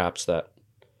perhaps that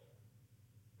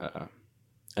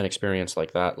an experience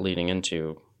like that leading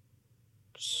into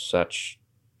such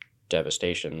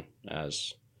devastation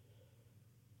as,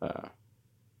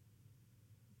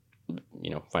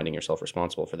 finding yourself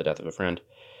responsible for the death of a friend,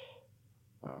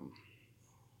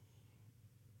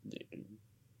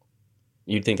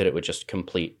 you'd think that it would just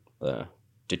complete the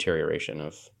deterioration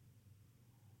of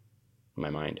my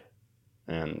mind.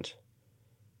 And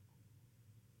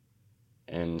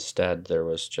instead, there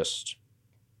was just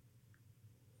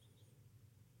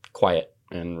quiet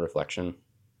and reflection.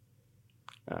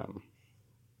 I'm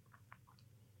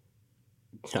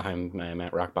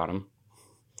at rock bottom,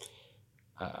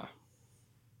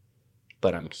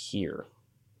 but I'm here.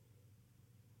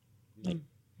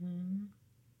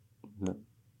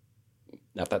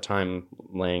 At that time,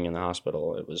 laying in the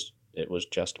hospital, it was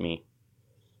just me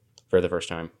for the first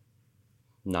time.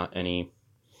 Not any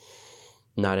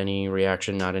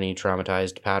reaction, not any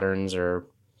traumatized patterns or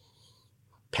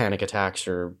panic attacks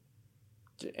or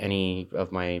any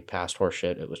of my past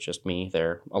horseshit. It was just me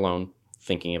there alone,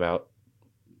 thinking about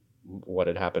what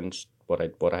had happened,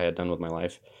 what I had done with my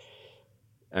life.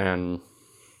 And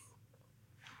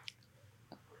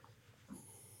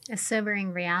a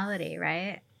sobering reality,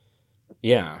 right?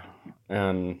 Yeah.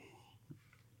 And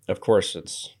of course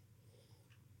it's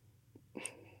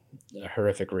a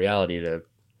horrific reality to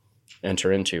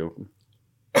enter into.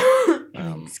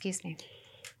 Excuse me.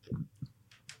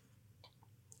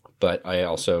 But I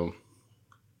also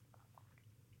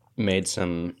made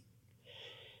some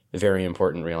very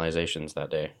important realizations that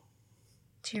day.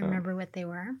 Do you remember what they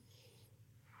were?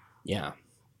 Yeah.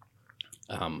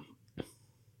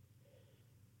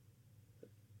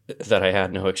 That I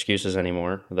had no excuses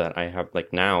anymore, that I have,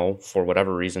 like, now, for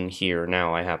whatever reason, here,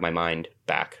 now, I have my mind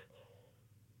back.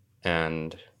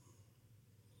 And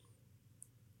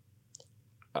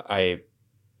I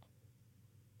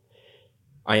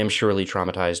I am surely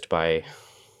traumatized by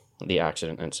the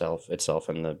accident itself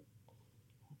and the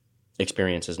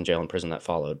experiences in jail and prison that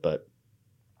followed, but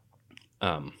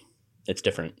it's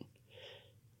different.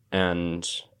 And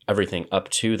everything up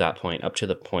to that point, up to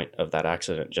the point of that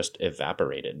accident, just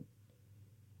evaporated.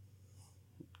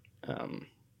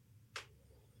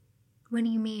 What do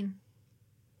you mean?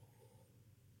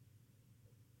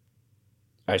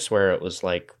 I swear it was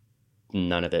like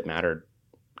none of it mattered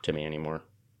to me anymore.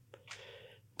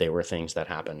 They were things that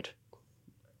happened.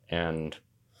 And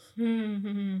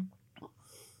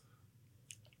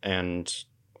and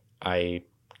I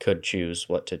could choose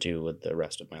what to do with the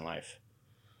rest of my life.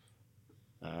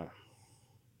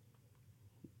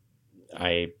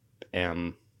 I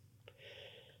am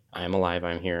alive.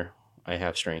 I'm here. I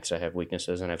have strengths. I have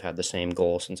weaknesses, and I've had the same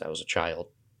goal since I was a child.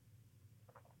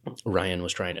 Ryan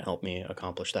was trying to help me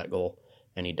accomplish that goal,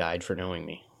 and he died for knowing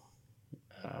me.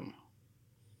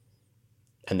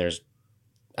 And there's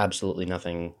absolutely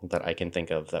nothing that I can think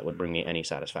of that would bring me any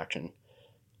satisfaction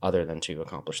other than to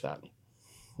accomplish that.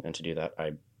 And to do that,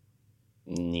 I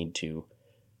need to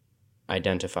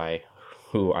identify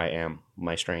who I am,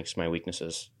 my strengths, my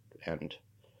weaknesses, and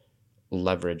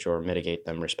leverage or mitigate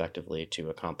them respectively to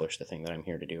accomplish the thing that I'm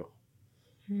here to do.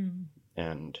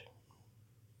 And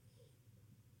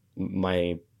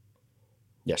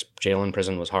jail and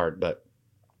prison was hard, but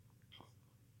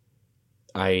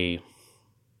I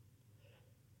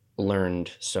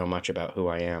learned so much about who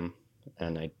I am,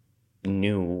 and I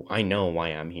know why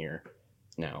I'm here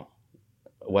now.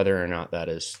 Whether or not that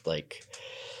is like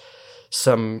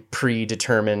some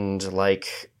predetermined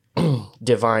like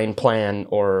divine plan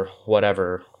or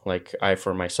whatever, like I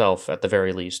for myself at the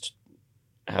very least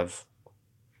have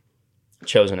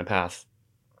chosen a path,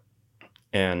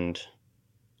 and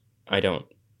I don't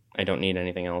need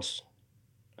anything else.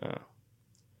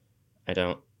 I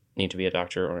don't need to be a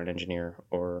doctor or an engineer,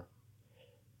 or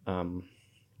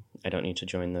I don't need to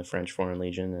join the French Foreign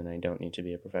Legion, and I don't need to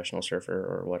be a professional surfer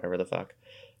or whatever the fuck.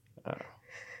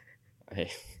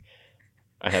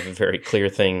 I have a very clear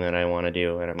thing that I want to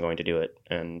do, and I'm going to do it.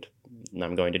 And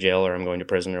I'm going to jail, or I'm going to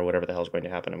prison, or whatever the hell is going to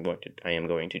happen. I am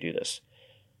going to do this.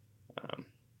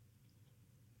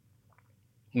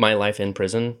 My life in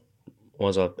prison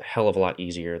was a hell of a lot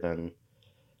easier than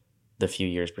the few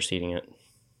years preceding it.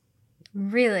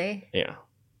 Really? Yeah.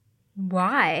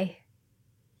 Why?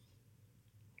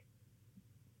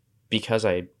 Because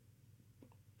I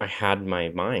had my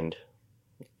mind,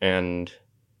 and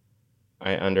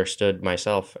I understood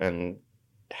myself and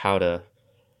how to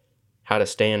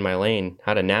stay in my lane,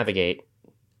 how to navigate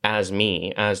as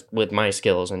me, as with my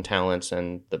skills and talents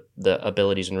and the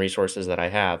abilities and resources that I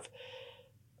have.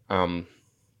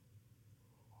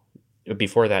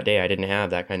 Before that day, I didn't have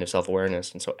that kind of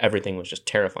self-awareness, and so everything was just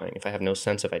terrifying. If I have no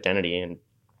sense of identity and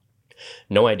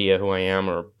no idea who I am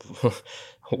or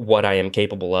what I am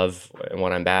capable of and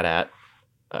what I'm bad at,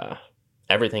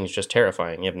 everything's just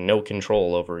terrifying. You have no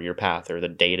control over your path or the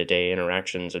day-to-day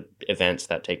interactions and events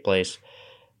that take place.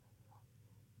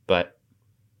 But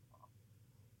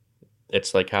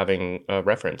it's like having a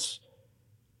reference.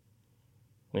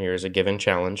 Here's a given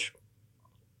challenge.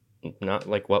 Not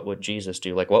like, what would Jesus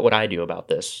do? Like, what would I do about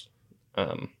this?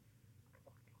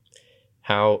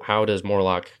 How does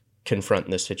Morlock confront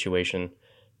this situation?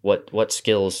 What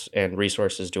skills and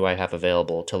resources do I have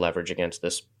available to leverage against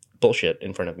this bullshit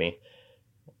in front of me?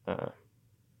 It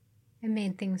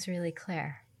made things really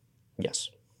clear. Yes.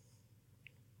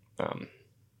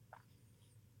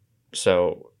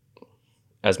 So,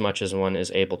 as much as one is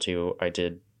able to, I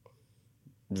did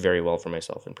very well for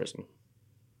myself in prison.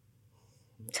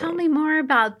 Tell me more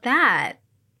about that.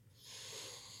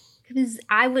 Because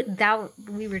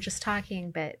we were just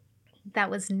talking, but that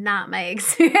was not my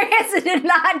experience. I did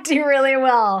not do really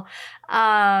well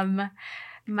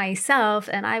myself,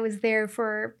 and I was there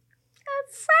for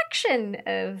a fraction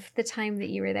of the time that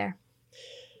you were there.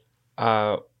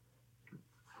 Well,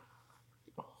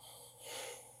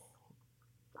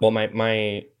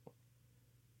 my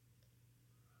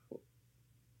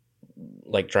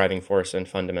like driving force and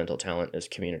fundamental talent is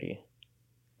community.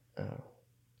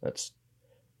 That's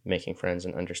making friends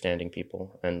and understanding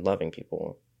people and loving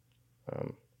people,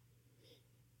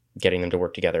 getting them to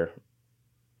work together.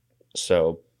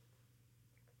 So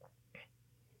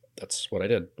that's what I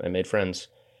did. I made friends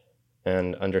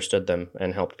and understood them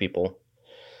and helped people.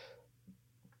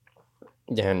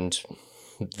 And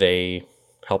they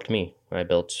helped me. I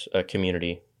built a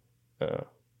community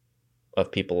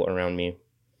of people around me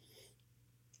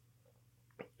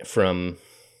from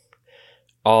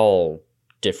all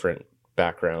different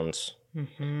backgrounds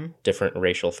different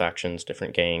racial factions,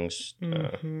 different gangs,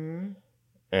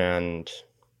 and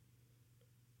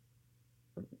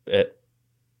it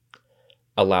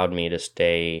allowed me to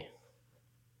stay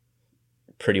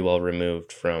pretty well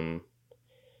removed from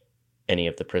any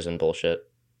of the prison bullshit,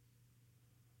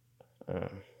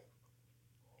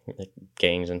 like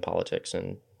gangs and politics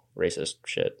and racist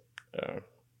shit.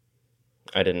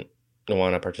 I didn't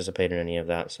want to participate in any of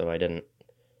that, so I didn't.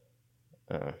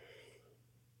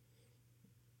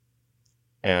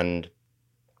 And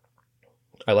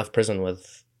I left prison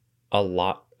with a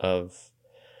lot of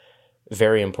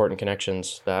very important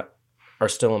connections that are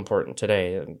still important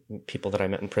today. People that I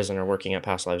met in prison are working at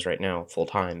Past Lives right now, full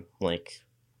time, like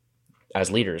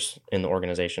as leaders in the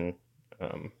organization,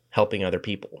 helping other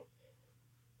people.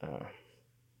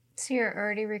 So you're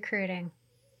already recruiting.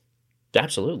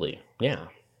 Absolutely, yeah.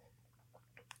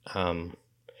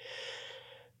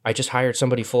 I just hired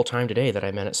somebody full time today that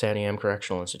I met at Sandy Am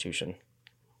Correctional Institution.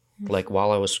 Like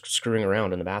while I was screwing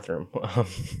around in the bathroom.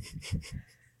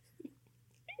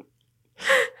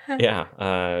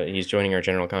 Yeah, he's joining our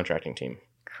general contracting team.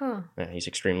 Cool. Yeah, he's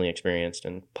extremely experienced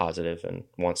and positive and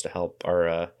wants to help.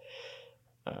 Our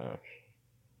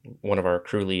one of our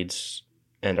crew leads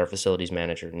and our facilities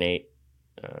manager, Nate,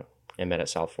 I met at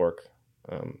South Fork.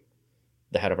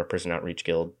 The head of our prison outreach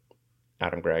guild,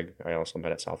 Adam Gregg, I also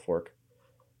met at South Fork.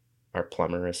 Our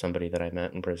plumber is somebody that I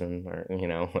met in prison, or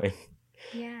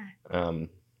Yeah.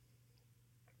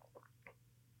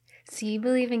 So you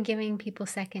believe in giving people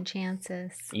second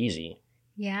chances? Easy.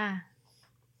 Yeah.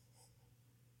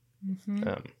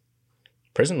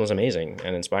 Prison was amazing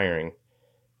and inspiring.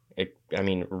 It,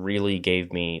 really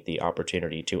gave me the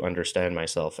opportunity to understand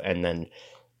myself and then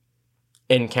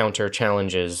encounter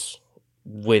challenges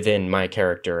within my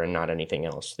character and not anything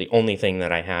else. The only thing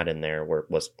that I had in there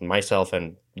was myself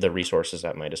and the resources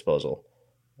at my disposal.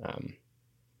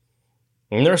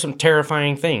 And there were some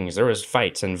terrifying things. There was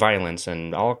fights and violence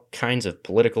and all kinds of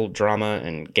political drama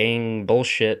and gang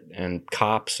bullshit and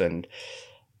cops and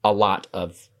a lot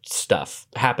of stuff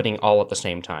happening all at the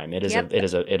same time. It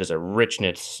is a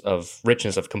richness of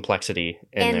complexity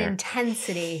in there.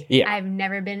 Intensity. Yeah. I've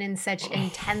never been in such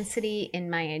intensity in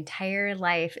my entire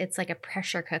life. It's like a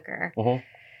pressure cooker.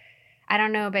 I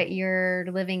don't know about your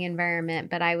living environment,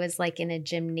 but I was like in a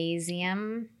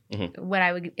gymnasium. What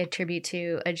I would attribute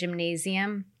to a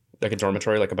gymnasium. Like a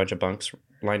dormitory, like a bunch of bunks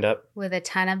lined up? With a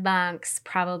ton of bunks,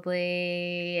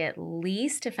 probably at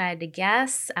least, if I had to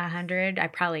guess, 100. I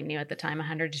probably knew at the time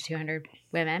 100 to 200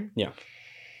 women. Yeah.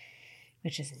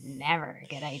 Which is never a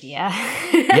good idea.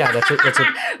 Yeah, that's a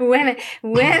women,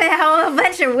 a whole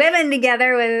bunch of women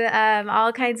together with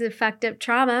all kinds of fucked up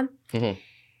trauma.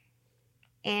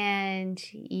 And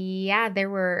yeah,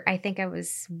 I think I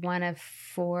was one of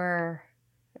 4.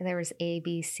 There was A,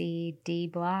 B, C, D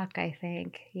block, I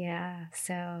think. Yeah.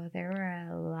 So there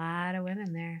were a lot of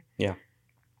women there. Yeah.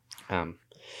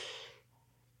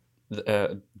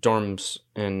 The dorms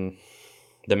in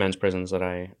the men's prisons that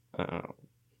I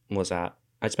was at,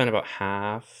 I spent about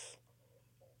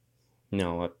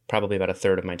probably about a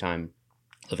third of my time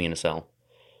living in a cell.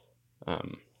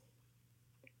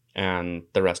 And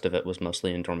the rest of it was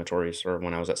mostly in dormitories, or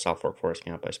when I was at South Fork Forest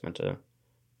Camp, I spent a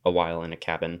while in a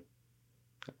cabin.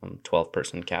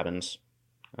 12-person cabins.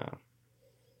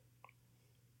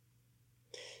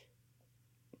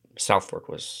 South Fork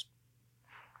was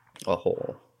a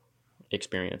whole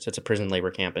experience. It's a prison labor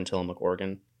camp in Tillamook,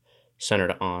 Oregon,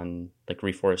 centered on like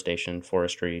reforestation,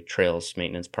 forestry, trails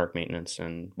maintenance, park maintenance,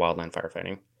 and wildland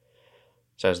firefighting.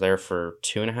 So I was there for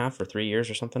 2.5 or 3 years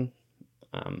or something.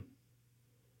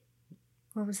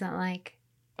 What was that like?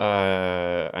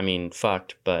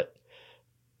 Fucked, but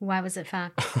why was it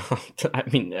fucked?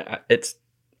 It's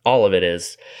all of it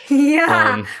is.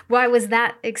 Yeah. Why was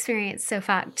that experience so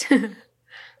fucked?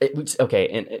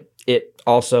 It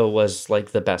also was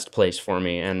like the best place for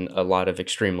me, and a lot of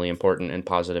extremely important and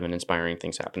positive and inspiring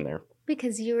things happened there.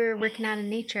 Because you were working out in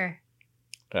nature.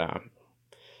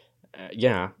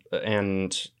 Yeah,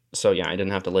 and so yeah, I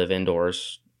didn't have to live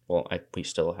indoors. Well, we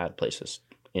still had places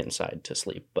inside to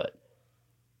sleep, but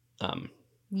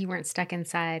you weren't stuck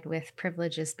inside with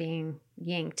privileges being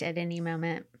yanked at any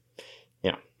moment.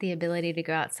 Yeah. The ability to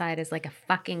go outside is like a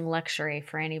fucking luxury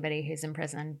for anybody who's in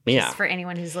prison. Yeah. Just for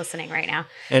anyone who's listening right now.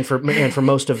 And for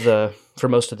most of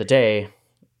the day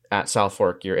at South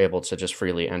Fork, you're able to just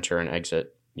freely enter and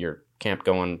exit your camp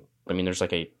going. There's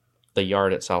the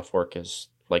yard at South Fork is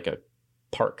like a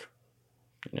park.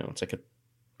 It's like a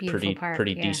beautiful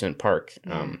pretty yeah. decent park.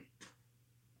 Yeah.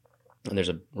 And there's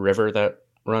a river that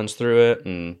runs through it,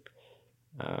 and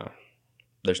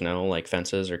there's no like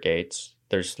fences or gates.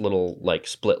 there's little like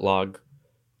split log,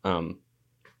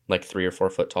 like 3 or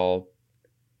 4 foot tall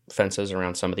fences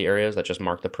around some of the areas that just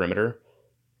mark the perimeter.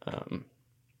 And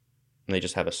they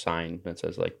just have a sign that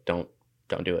says like, don't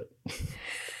do it.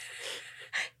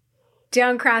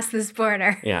 Don't cross this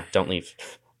border. Yeah, don't leave.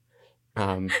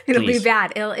 It'll please. be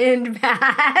bad. It'll end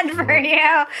bad for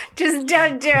you. Just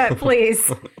don't do it,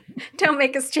 please. Don't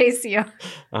make us chase you.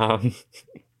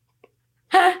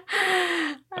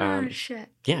 Shit.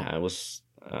 Yeah, it was.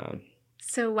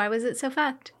 So why was it so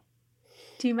fucked?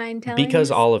 Do you mind telling Because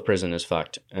us? all of prison is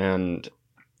fucked. And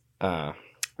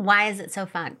why is it so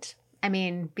fucked? I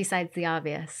mean, besides the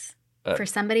obvious. For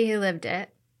somebody who lived it.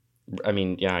 I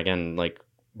mean, yeah, again, like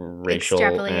racial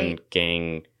and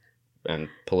gang and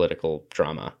political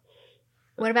drama.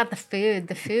 What about the food?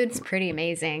 The food's pretty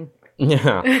amazing.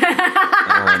 Yeah.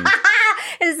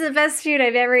 It's the best food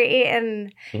I've ever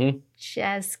eaten. Mm-hmm.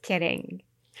 Just kidding.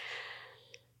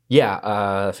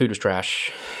 Yeah, food was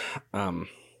trash. I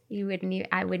wouldn't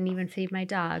even feed my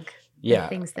dog. Yeah. The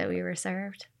things that we were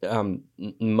served.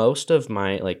 Most of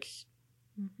my like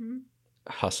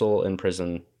hustle in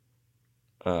prison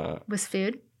was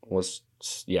food. Was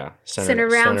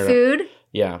centered around food.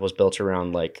 Yeah, was built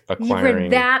around like acquiring. You were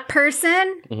that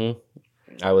person. Mm-hmm.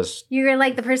 You were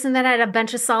like the person that had a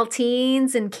bunch of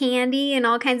saltines and candy and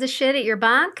all kinds of shit at your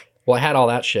bunk. Well, I had all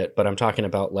that shit, but I'm talking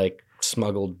about like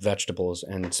smuggled vegetables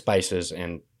and spices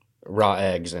and raw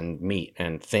eggs and meat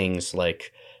and things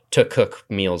like to cook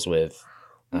meals with.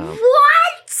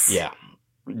 What? Yeah,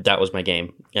 that was my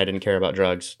game. I didn't care about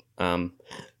drugs.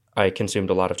 I consumed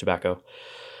a lot of tobacco.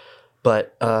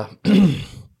 But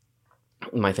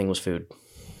my thing was food.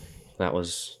 That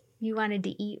was... You wanted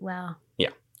to eat well.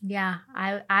 Yeah. Yeah.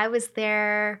 I was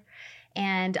there,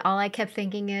 and all I kept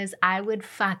thinking is I would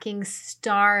fucking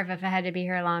starve if I had to be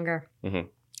here longer.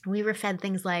 Mm-hmm. We were fed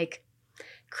things like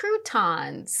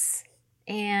croutons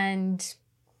and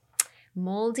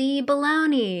moldy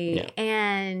bologna. Yeah.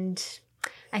 And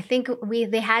I think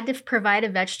they had to provide a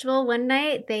vegetable one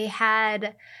night. They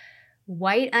had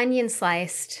white onion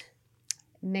sliced,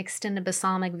 mixed into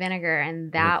balsamic vinegar,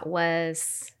 and that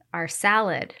was our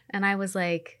salad. And I was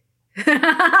like, I'm sorry,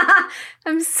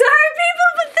 people,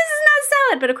 but this is not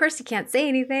salad. But of course you can't say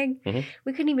anything. Mm-hmm.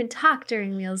 We couldn't even talk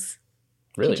during meals.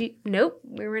 Really? Nope,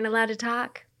 we weren't allowed to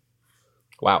talk.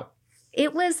 Wow.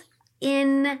 It was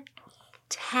intense.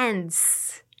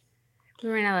 We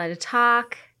weren't allowed to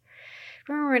talk.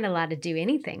 We weren't allowed to do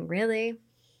anything, really.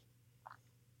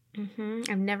 Mm-hmm.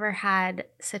 I've never had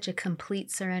such a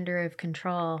complete surrender of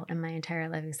control in my entire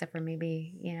life, except for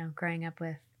maybe, growing up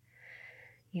with,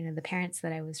 the parents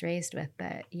that I was raised with.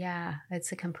 But yeah,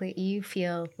 it's you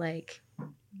feel like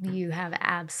you have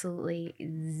absolutely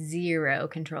zero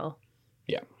control.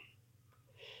 Yeah.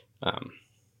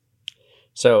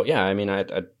 So yeah, I mean,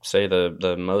 I'd say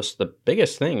the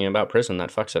biggest thing about prison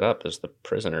that fucks it up is the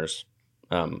prisoners.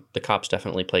 The cops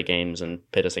definitely play games and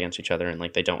pit us against each other, and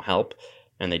like they don't help.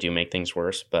 And they do make things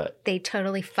worse, but... They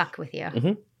totally fuck with you.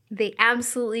 Mm-hmm. They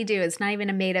absolutely do. It's not even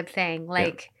a made-up thing.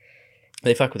 Like... Yeah.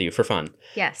 They fuck with you for fun.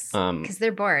 Yes, because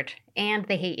they're bored. And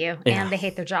they hate you. Yeah. And they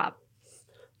hate their job.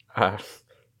 Right?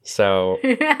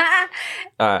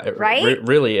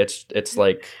 Really, it's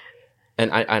like...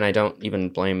 And I don't even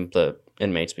blame the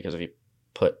inmates, because if you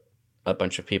put a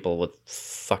bunch of people with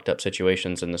fucked up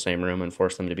situations in the same room and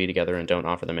force them to be together and don't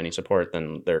offer them any support,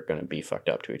 then they're going to be fucked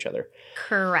up to each other.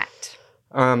 Correct.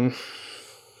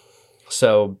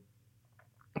 So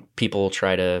people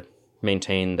try to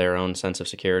maintain their own sense of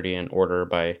security and order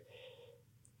by,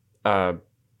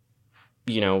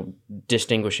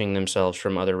 distinguishing themselves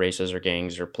from other races or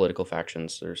gangs or political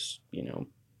factions. There's,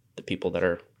 the people that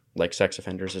are like sex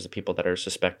offenders, there's the people that are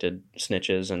suspected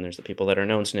snitches, and there's the people that are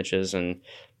known snitches, and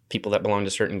people that belong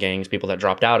to certain gangs, people that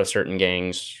dropped out of certain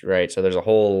gangs, right? So there's a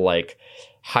whole like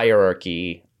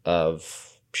hierarchy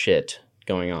of shit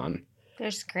going on.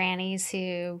 There's grannies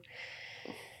who,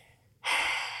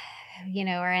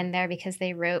 are in there because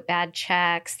they wrote bad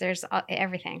checks. There's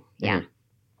everything. Yeah.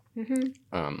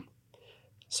 Mm-hmm.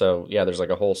 So, yeah, there's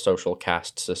like a whole social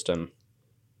caste system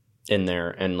in there.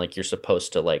 And like you're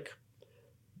supposed to like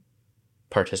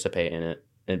participate in it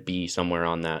and be somewhere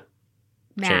on that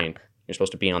chain. You're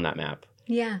supposed to be on that map.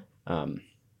 Yeah. And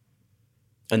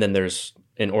then there's,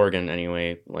 in Oregon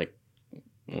anyway, like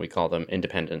we call them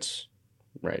independents,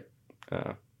 right?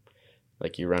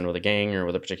 Like you run with a gang or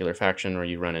with a particular faction, or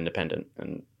you run independent.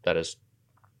 And that is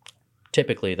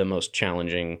typically the most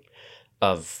challenging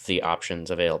of the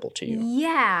options available to you.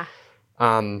 Yeah.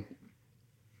 And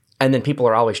then people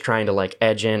are always trying to like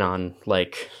edge in on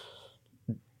like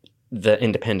the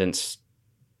independents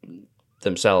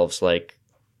themselves. Like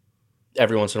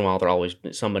every once in a while,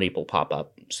 somebody will pop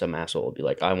up. Some asshole will be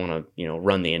like, I want to,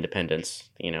 run the independence,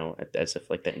 as if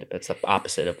like it's the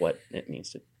opposite of what it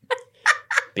means to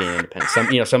be an independent.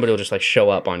 Somebody will just like show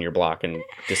up on your block and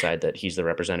decide that he's the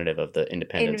representative of the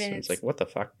independence. And it's like, what the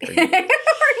fuck are you? Who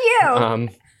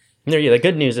are you? The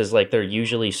good news is like they're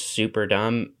usually super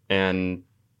dumb and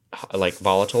like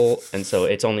volatile, and so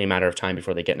it's only a matter of time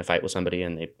before they get in a fight with somebody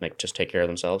and they like just take care of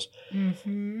themselves.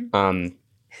 Mm-hmm.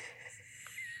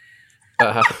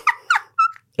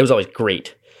 It was always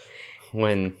great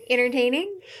when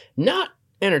entertaining. Not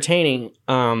entertaining.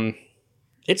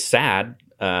 It's sad,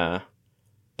 but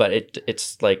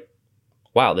it's like,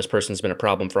 wow, this person's been a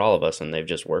problem for all of us, and they've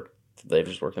just worked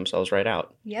themselves right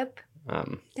out. Yep.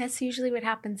 That's usually what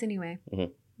happens anyway.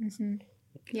 Mm-hmm. Mm-hmm.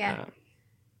 Yeah.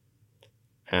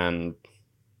 And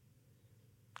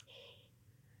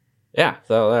yeah,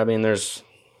 so I mean, there's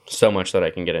so much that I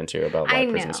can get into about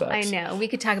prison sex. I know. We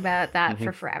could talk about that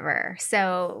for forever.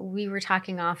 So we were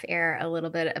talking off air a little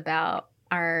bit about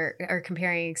our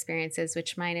comparing experiences,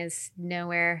 which mine is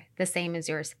nowhere the same as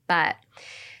yours, but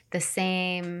the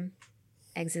same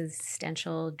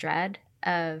existential dread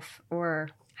or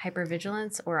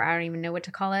hypervigilance, or I don't even know what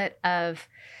to call it, of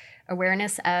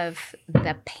awareness of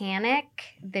the panic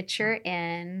that you're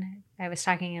in. I was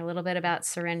talking a little bit about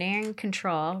surrendering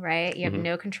control, right? You have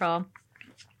no control.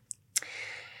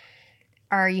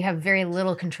 Or you have very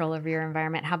little control over your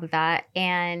environment. How about that?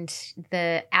 And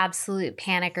the absolute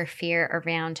panic or fear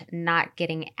around not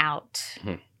getting out.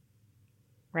 Mm-hmm.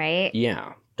 Right?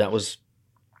 Yeah. That was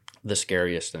the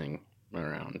scariest thing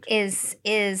around. Is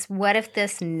what if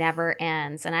this never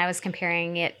ends? And I was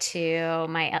comparing it to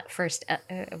my first,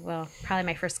 probably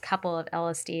my first couple of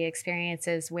LSD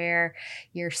experiences where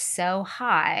you're so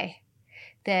high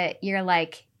that you're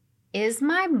like, is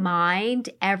my mind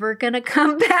ever going to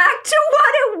come back to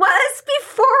what it was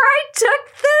before I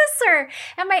took this? Or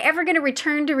am I ever going to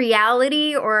return to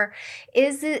reality? Or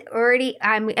is it already,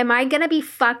 am I going to be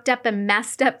fucked up and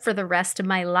messed up for the rest of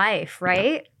my life,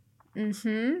 right? Yeah.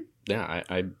 Mm-hmm. Yeah,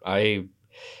 I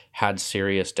had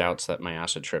serious doubts that my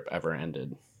acid trip ever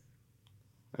ended.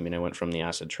 I mean, I went from the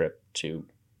acid trip to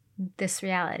this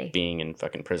reality, being in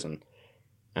fucking prison.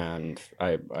 And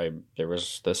there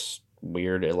was this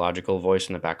weird illogical voice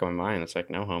in the back of my mind that's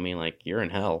like, no, homie, like, you're in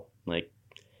hell. Like,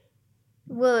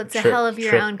 well, it's a hell of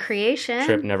your own creation.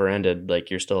 Trip never ended.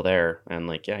 Like, you're still there. And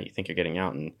like, yeah, you think you're getting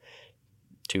out in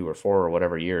 2 or 4 or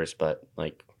whatever years, but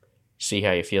like, see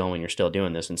how you feel when you're still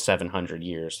doing this in 700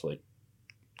 years. Like,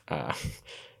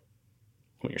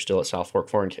 when you're still at South Fork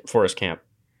Forest Camp,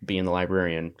 being the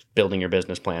librarian, building your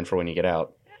business plan for when you get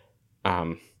out.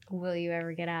 Will you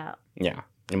ever get out? Yeah.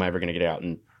 Am I ever going to get out?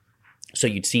 And so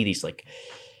you'd see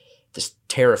this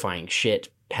terrifying shit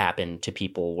happen to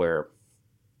people where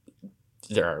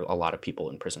there are a lot of people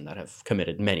in prison that have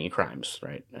committed many crimes,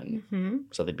 right? And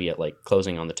so they'd be at like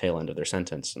closing on the tail end of their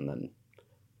sentence, and then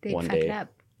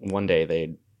one day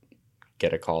they'd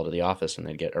get a call to the office and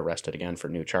they'd get arrested again for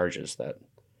new charges that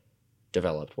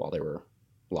developed while they were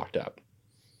locked up.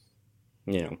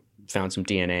 Found some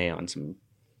DNA on some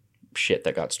shit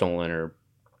that got stolen, or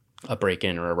a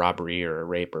break-in or a robbery or a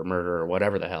rape or murder or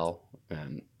whatever the hell,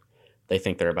 and they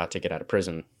think they're about to get out of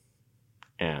prison,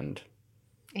 and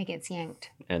it gets yanked.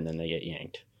 And then they get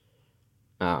yanked.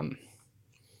 And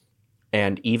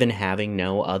even having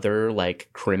no other like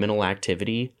criminal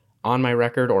activity on my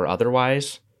record or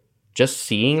otherwise, just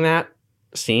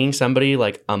seeing somebody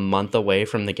like a month away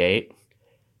from the gate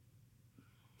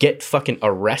get fucking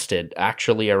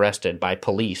actually arrested by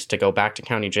police to go back to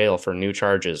county jail for new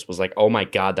charges was like, oh my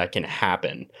God, that can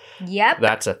happen. Yep.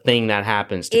 That's a thing that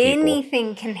happens to people.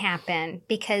 Anything can happen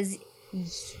because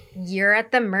you're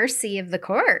at the mercy of the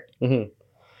court. Mm-hmm.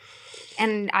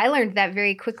 And I learned that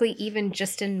very quickly, even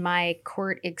just in my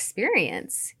court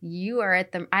experience.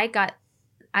 I got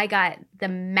the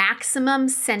maximum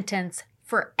sentence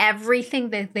for everything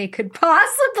that they could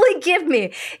possibly give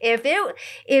me. If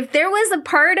there was a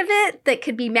part of it that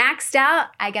could be maxed out,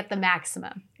 I got the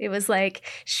maximum. It was like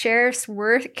sheriff's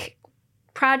work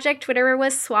project, whatever it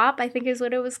was, swap, I think is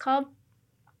what it was called.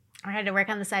 I had to work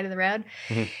on the side of the road.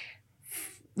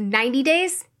 Mm-hmm. 90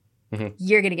 days,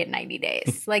 you're going to get 90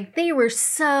 days. Like, they were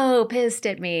so pissed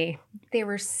at me. They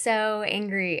were so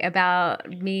angry about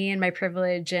me and my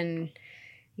privilege and,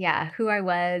 yeah, who I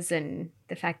was and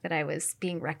the fact that I was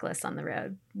being reckless on the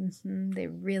road. Mm-hmm. They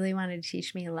really wanted to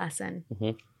teach me a lesson.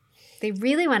 Mm-hmm. They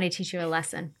really wanted to teach you a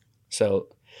lesson. So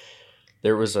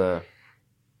there was at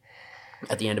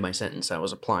the end of my sentence, I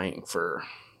was applying for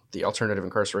the alternative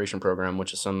incarceration program,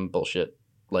 which is some bullshit,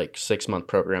 like 6-month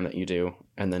program that you do.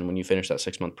 And then when you finish that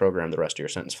 6-month program, the rest of your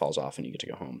sentence falls off and you get to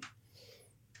go home.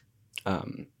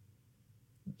 Um,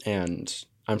 and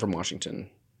I'm from Washington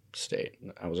State.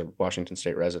 I was a Washington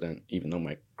State resident, even though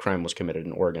my crime was committed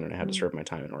in Oregon and I had to serve my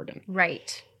time in Oregon.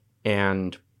 Right.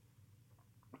 And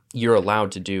you're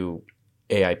allowed to do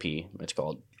AIP, it's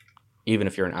called, even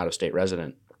if you're an out-of-state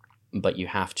resident, but you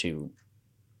have to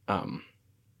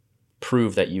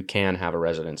prove that you can have a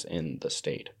residence in the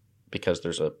state because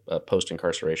there's a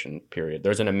post-incarceration period.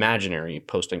 There's an imaginary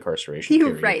post-incarceration You're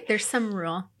period. right. There's some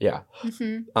rule. Yeah.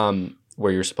 Mm-hmm.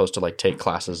 Where you're supposed to like take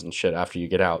classes and shit after you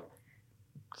get out.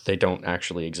 They don't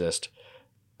actually exist.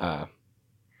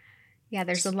 Yeah,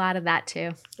 there's a lot of that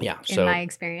too. Yeah. In my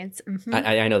experience. Mm-hmm.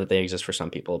 I know that they exist for some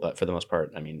people, but for the most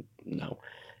part, I mean, no.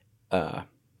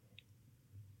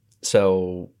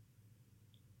 So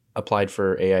applied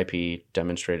for AIP,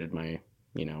 demonstrated my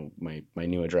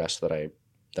new address that I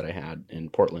had in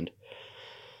Portland.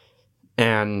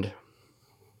 And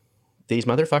these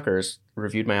motherfuckers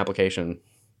reviewed my application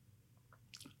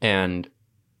and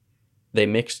they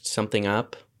mixed something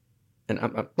up. And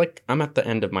I'm at the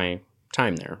end of my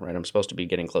time there, right? I'm supposed to be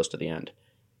getting close to the end.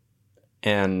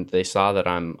 And they saw that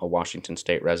I'm a Washington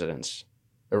State resident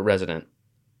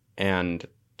and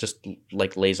just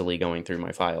like lazily going through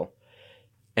my file.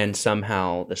 And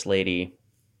somehow this lady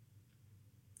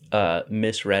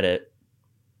misread it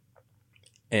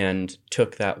and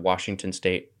took that Washington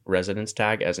State residence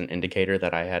tag as an indicator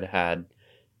that I had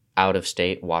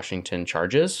out-of-state Washington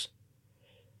charges.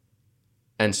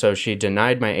 And so she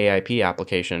denied my AIP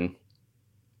application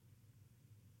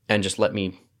and just let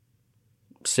me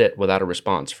sit without a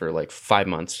response for like 5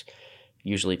 months.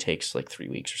 Usually takes like 3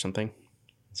 weeks or something.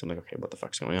 So I'm like, okay, what the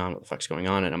fuck's going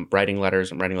on? And I'm writing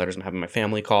letters. I'm having my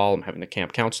family call. I'm having the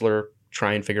camp counselor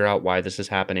try and figure out why this is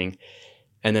happening.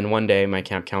 And then one day my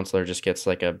camp counselor just gets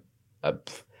like a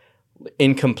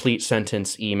incomplete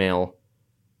sentence email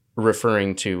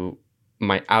referring to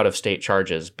my out-of-state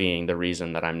charges being the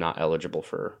reason that I'm not eligible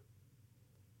for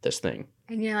this thing.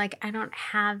 And you're like, I don't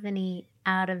have any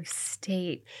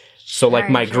out-of-state So like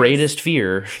my greatest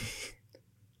fear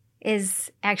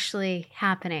is actually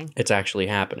happening. It's actually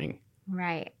happening.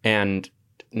 Right. And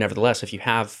nevertheless, if you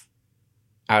have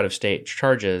out-of-state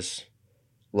charges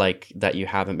like that you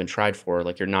haven't been tried for,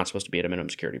 like you're not supposed to be at a minimum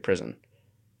security prison,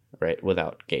 right?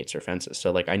 Without gates or fences.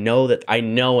 So like I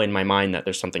know in my mind that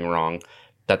there's something wrong,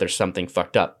 that there's something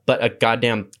fucked up. But a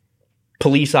goddamn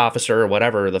police officer or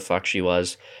whatever the fuck she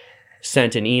was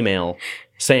sent an email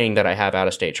saying that I have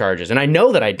out-of-state charges. And I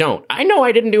know that I don't. I know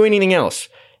I didn't do anything else.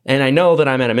 And I know that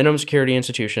I'm at a minimum security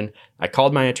institution. I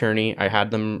called my attorney. I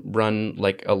had them run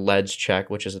like a LEDS check,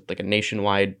 which is like a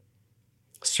nationwide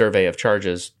survey of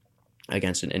charges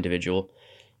against an individual.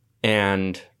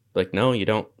 And like, no, you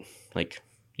don't. Like,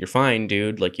 you're fine,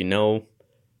 dude. Like, you know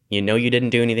you didn't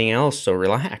do anything else, so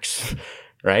relax.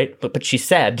 Right? But she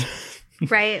said.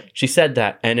 Right. She said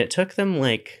that. And it took them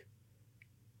like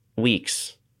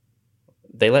weeks.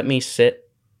 They let me sit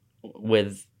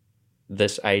with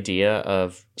this idea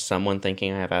of someone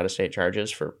thinking I have out-of-state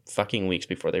charges for fucking weeks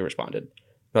before they responded.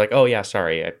 They're like, oh yeah,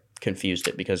 sorry, I confused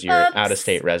it because you're an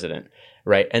out-of-state resident,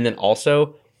 right? And then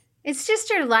also... It's just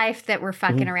your life that we're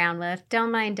fucking around with.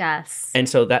 Don't mind us. And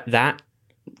so that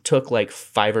took like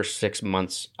 5 or 6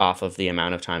 months off of the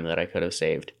amount of time that I could have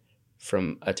saved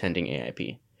from attending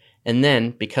AIP. And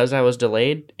then, because I was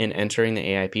delayed in entering the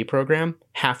AIP program,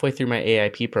 halfway through my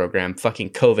AIP program,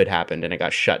 fucking COVID happened and it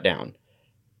got shut down.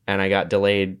 And I got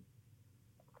delayed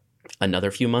another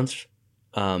few months.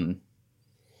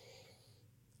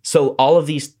 So all of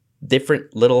these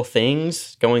different little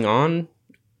things going on,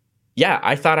 yeah,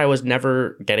 I thought I was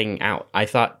never getting out. I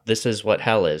thought this is what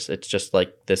hell is. It's just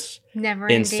like this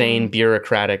insane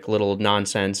bureaucratic little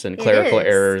nonsense and clerical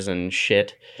errors and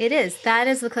shit. It is. That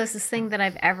is the closest thing that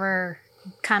I've ever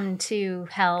come to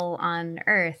hell on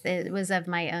earth. It was of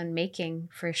my own making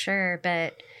for sure,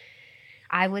 but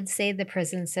I would say the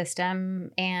prison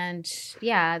system and,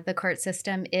 yeah, the court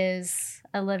system is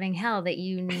a living hell that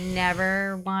you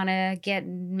never want to get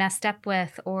messed up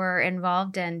with or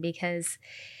involved in because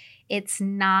it's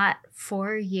not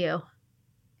for you.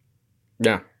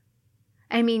 Yeah.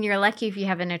 I mean, you're lucky if you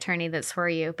have an attorney that's for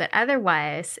you, but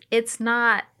otherwise, it's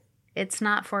not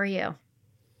for you.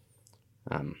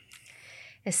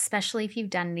 Especially if you've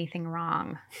done anything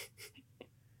wrong.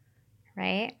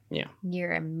 Right? Yeah.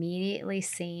 You're immediately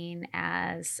seen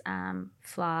as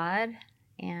flawed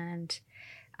and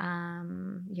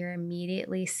you're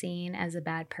immediately seen as a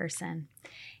bad person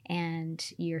and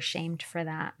you're shamed for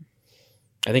that.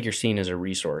 I think you're seen as a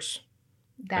resource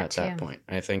that point.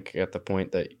 I think at the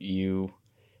point that you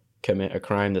commit a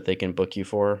crime that they can book you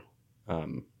for,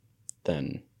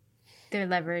 then They're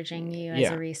leveraging you as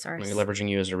Yeah, a resource. they're leveraging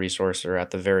you as a resource, or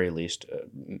at the very least,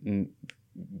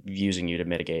 using you to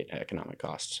mitigate economic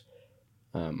costs.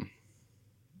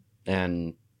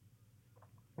 And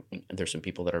there's some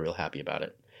people that are real happy about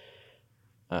it.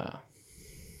 I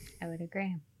would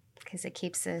agree, because it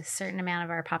keeps a certain amount of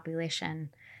our population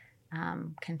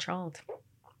controlled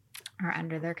or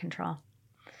under their control.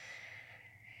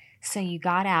 So you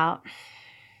got out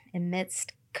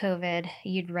amidst COVID.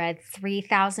 You'd read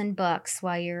 3,000 books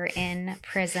while you were in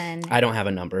prison. I don't have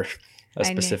a number, a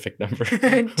specific number.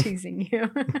 I'm teasing you.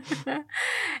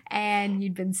 And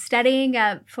you'd been studying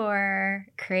up for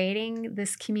creating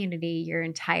this community your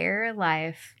entire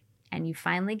life, and you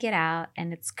finally get out,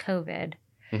 and it's COVID.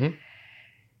 Mm-hmm.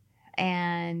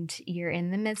 And you're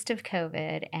in the midst of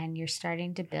COVID, and you're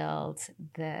starting to build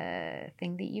the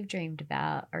thing that you've dreamed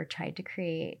about or tried to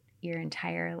create your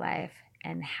entire life.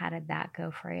 And how did that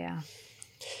go for you?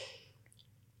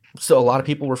 So a lot of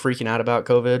people were freaking out about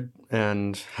COVID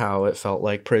and how it felt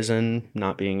like prison,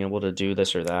 not being able to do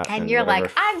this or that. And you're whatever.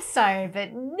 like, I'm sorry,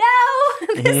 but no,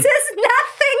 this is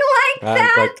nothing like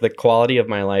that. Like the quality of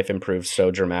my life improved so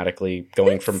dramatically,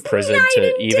 going from prison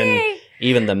to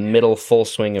even the middle full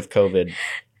swing of COVID.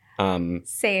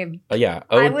 Same. Yeah.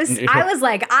 I was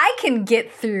like, I can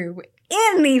get through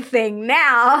anything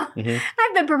now. Mm-hmm.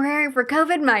 I've been preparing for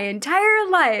COVID my entire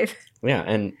life. Yeah,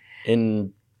 and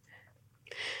in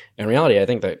reality, I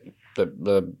think that I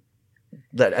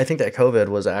think that COVID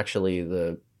was actually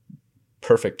the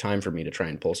perfect time for me to try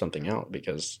and pull something out,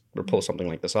 or pull something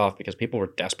like this off, because people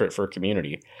were desperate for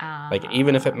community. Like,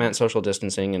 even if it meant social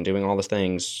distancing and doing all the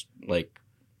things, like,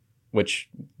 which,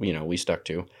 we stuck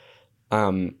to.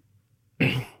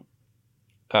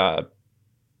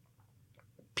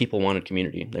 People wanted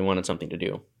community. They wanted something to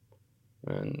do.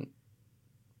 And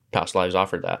Past Lives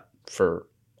offered that for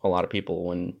a lot of people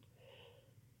when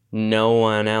no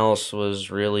one else was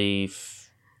really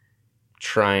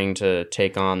trying to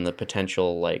take on the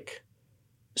potential, like,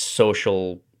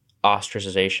 social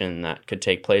ostracization that could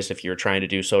take place if you were trying to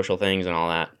do social things and all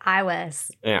that. I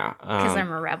was. Yeah. Because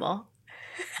I'm a rebel.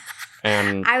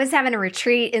 And I was having a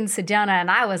retreat in Sedona, and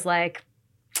I was like,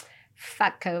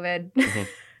 fuck COVID. Mm-hmm.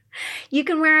 You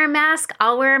can wear a mask.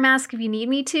 I'll wear a mask if you need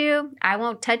me to. I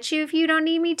won't touch you if you don't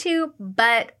need me to,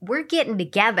 but we're getting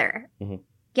together. Mm-hmm.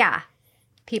 Yeah.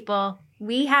 People,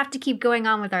 we have to keep going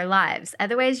on with our lives.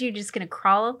 Otherwise, you're just going to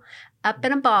crawl up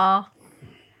in a ball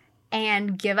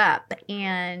and give up.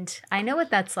 And I know what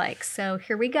that's like. So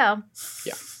here we go.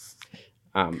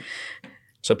 Yeah.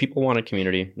 So people wanted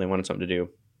community. They wanted something to do.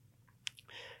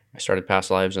 I started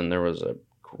Past Lives, and there was a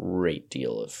great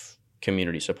deal of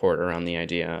community support around the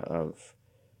idea of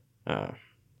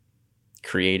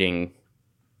creating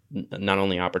not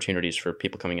only opportunities for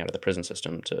people coming out of the prison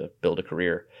system to build a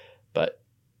career, but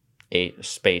a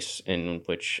space in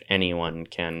which anyone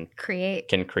can create,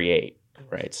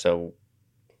 right? So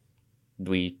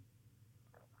me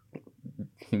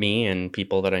and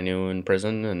people that I knew in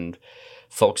prison and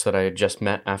folks that I had just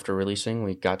met after releasing,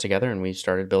 we got together and we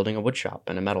started building a wood shop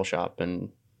and a metal shop and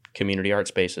community art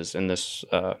spaces in this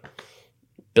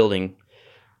building.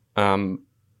 In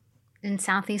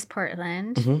Southeast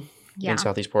Portland. Mm-hmm. Yeah. In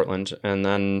Southeast Portland. And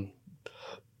then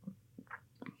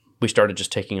we started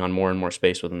just taking on more and more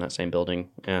space within that same building.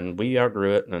 And we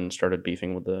outgrew it and started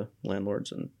beefing with the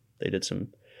landlords. And they did some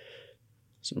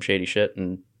shady shit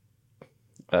and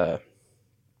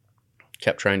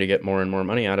kept trying to get more and more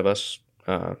money out of us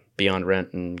beyond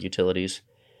rent and utilities.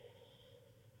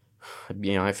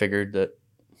 I figured that,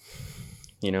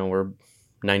 we're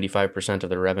 95% of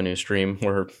the revenue stream.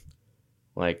 We're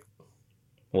like,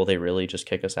 will they really just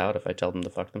kick us out if I tell them to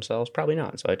fuck themselves? Probably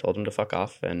not. So I told them to fuck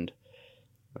off, and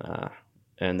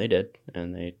they did,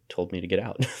 and they told me to get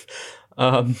out.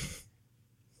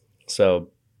 So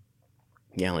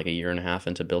yeah, like a year and a half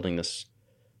into building this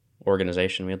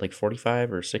organization, we had like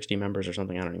 45 or 60 members or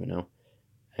something. I don't even know.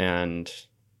 And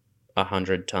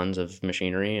 100 tons of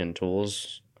machinery and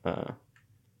tools.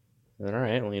 Then, all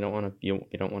right, well, you don't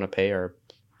want to pay our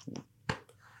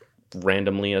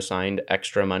randomly assigned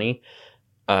extra money.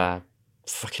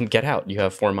 Fucking get out. You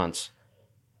have 4 months.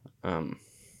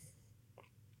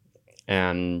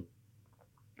 And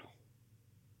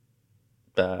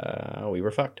we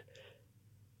were fucked.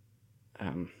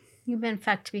 You've been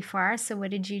fucked before, so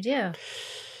what did you do?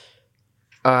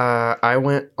 I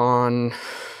went on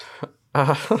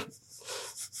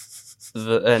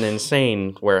an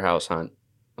insane warehouse hunt.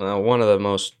 One of the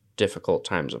most difficult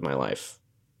times of my life,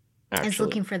 actually. Is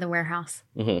looking for the warehouse.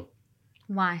 Mm-hmm.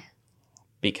 Why?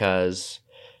 Because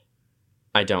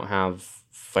I don't have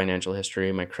financial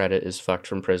history. My credit is fucked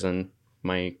from prison.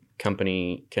 My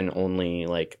company can only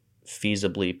like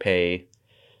feasibly pay,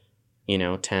 you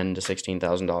know, $10,000 to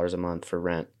 $16,000 a month for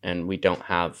rent, and we don't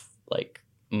have like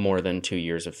more than 2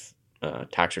 years of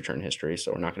tax return history,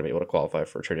 so we're not going to be able to qualify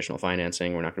for traditional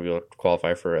financing. We're not going to be able to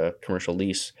qualify for a commercial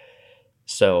lease.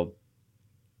 So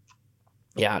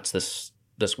yeah, it's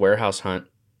this warehouse hunt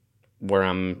where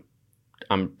I'm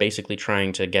basically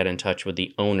trying to get in touch with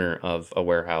the owner of a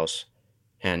warehouse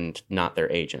and not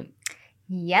their agent.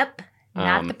 Yep.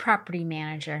 Not the property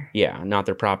manager. Yeah, not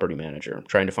their property manager. I'm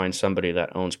trying to find somebody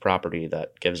that owns property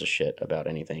that gives a shit about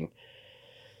anything.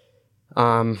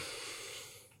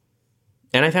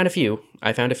 And I found a few.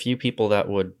 I found a few people that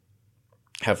would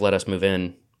have let us move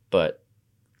in, but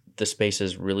the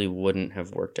spaces really wouldn't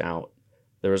have worked out.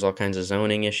 There was all kinds of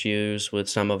zoning issues with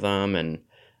some of them, and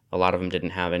a lot of them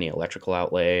didn't have any electrical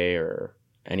outlay or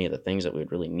any of the things that we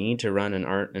would really need to run an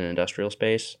art and industrial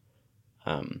space.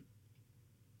 And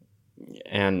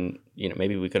you know,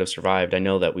 maybe we could have survived. I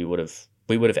know that we would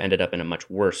have ended up in a much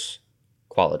worse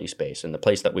quality space, and the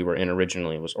place that we were in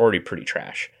originally was already pretty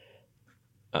trash.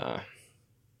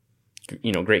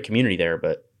 You know, great community there,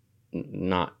 but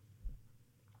not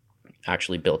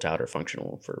actually built out or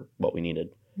functional for what we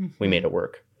needed. Mm-hmm. We made it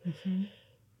work.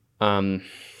 Mm-hmm.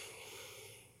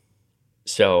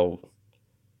 So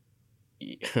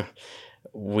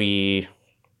we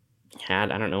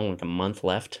had, I don't know, like a month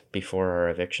left before our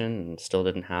eviction and still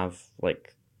didn't have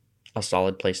like a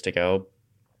solid place to go.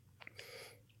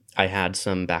 I had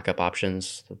some backup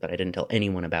options that I didn't tell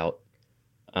anyone about.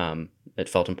 It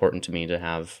felt important to me to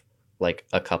have like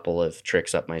a couple of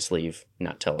tricks up my sleeve,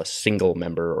 not tell a single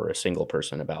member or a single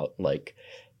person about like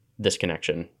this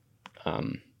connection.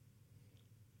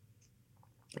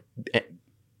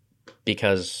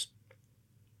 Because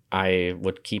I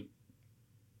would keep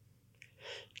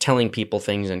telling people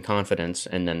things in confidence,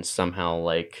 and then somehow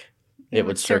like it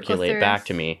would circulate back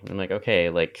to me. I'm like, okay,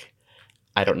 like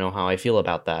I don't know how I feel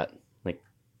about that. Like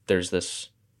there's this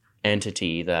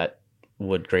entity that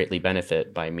would greatly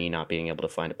benefit by me not being able to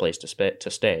find a place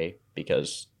to stay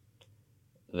because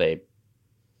they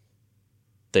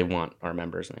want our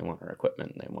members and they want our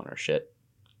equipment and they want our shit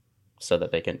so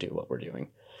that they can do what we're doing.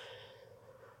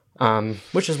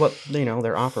 Which is what, you know,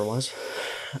 their offer was.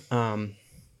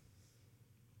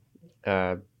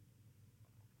 That's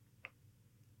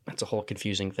a whole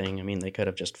confusing thing. I mean, they could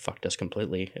have just fucked us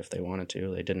completely if they wanted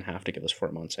to. They didn't have to give us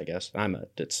 4 months, I guess.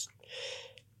 It's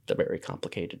a very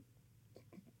complicated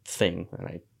thing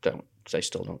that I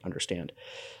still don't understand.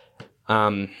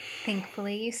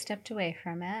 Thankfully, you stepped away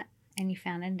from it and you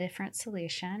found a different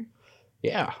solution.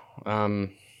 Yeah. And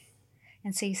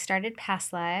so you started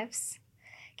Past Lives.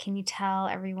 Can you tell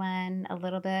everyone a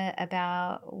little bit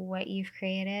about what you've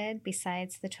created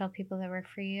besides the 12 people that work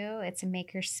for you? It's a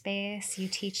maker space. You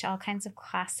teach all kinds of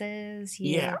classes.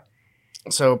 Yeah.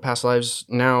 So Past Lives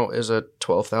now is a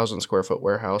 12,000 square foot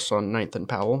warehouse on 9th and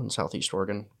Powell in Southeast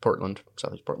Oregon,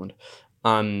 Southeast Portland.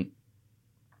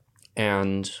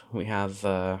 And we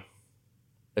have,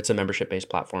 it's a membership-based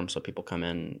platform, so people come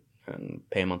in and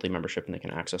pay a monthly membership and they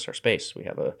can access our space. We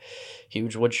have a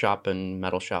huge wood shop and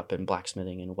metal shop and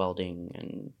blacksmithing and welding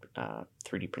and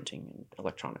 3D printing and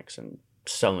electronics and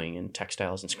sewing and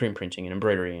textiles and screen printing and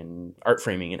embroidery and art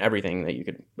framing and everything that you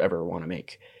could ever want to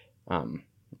make.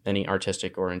 Any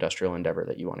artistic or industrial endeavor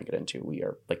that you want to get into, we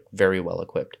are like very well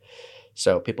equipped.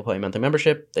 So people pay a monthly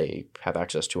membership, they have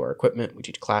access to our equipment, we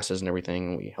teach classes and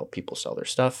everything, we help people sell their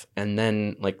stuff. And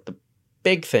then like the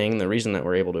big thing, the reason that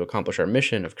we're able to accomplish our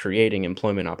mission of creating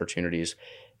employment opportunities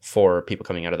for people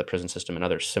coming out of the prison system and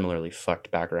other similarly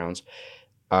fucked backgrounds,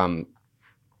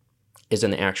 is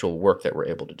in the actual work that we're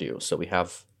able to do. So we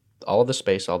have all of this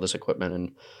space, all this equipment,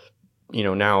 and you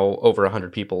know, now over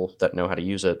 100 people that know how to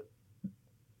use it.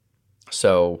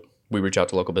 So we reach out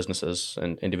to local businesses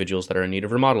and individuals that are in need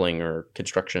of remodeling or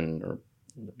construction or,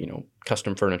 you know,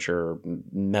 custom furniture or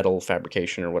metal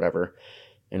fabrication or whatever.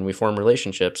 And we form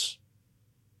relationships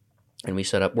and we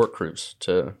set up work crews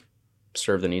to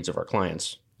serve the needs of our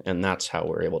clients. And that's how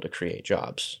we're able to create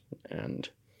jobs and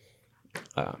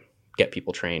get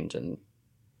people trained and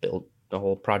build the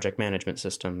whole project management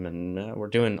system. And we're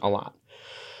doing a lot.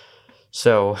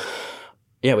 So,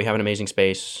 yeah, we have an amazing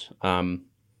space.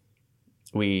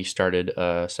 We started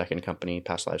a second company,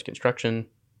 Past Lives Construction,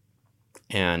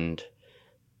 and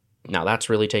now that's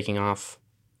really taking off.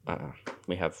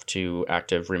 We have 2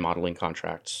 active remodeling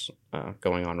contracts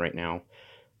going on right now.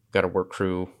 We've got a work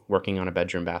crew working on a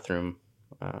bedroom, bathroom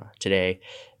today.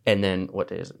 And then what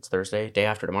day is it? It's Thursday. Day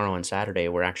after tomorrow on Saturday,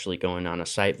 we're actually going on a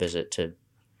site visit to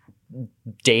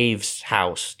Dave's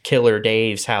house, Killer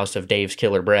Dave's house of Dave's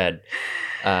Killer Bread,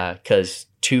 because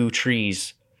 2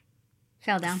 trees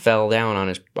Fell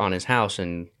down. on his house,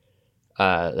 and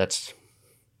that's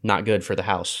not good for the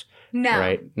house. No.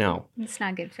 Right? No. It's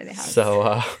not good for the house.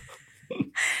 So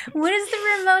what is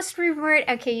the most reward?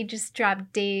 Okay, you just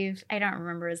dropped Dave. I don't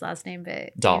remember his last name,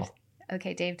 but Dahl.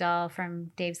 Dave Dahl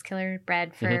from Dave's Killer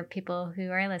Bread for people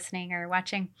who are listening or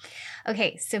watching.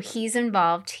 Okay, so he's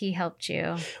involved. He helped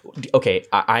you. Okay,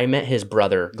 I met his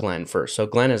brother, Glenn, first. So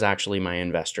Glenn is actually my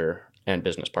investor and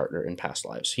business partner in past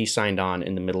lives. He signed on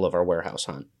in the middle of our warehouse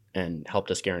hunt and helped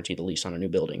us guarantee the lease on a new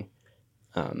building.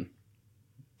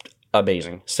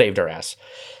 Amazing. Saved our ass.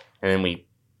 And then we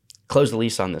closed the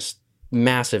lease on this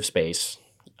massive space,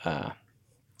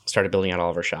 started building out all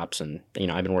of our shops. And,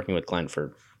 I've been working with Glenn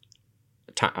for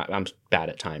time. I'm bad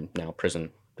at time now.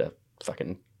 Prison,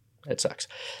 it sucks.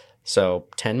 So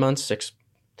 10 months,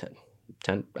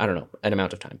 10, I don't know, an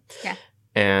amount of time. Yeah.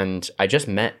 And I just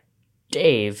met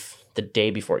Dave the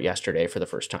day before yesterday for the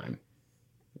first time.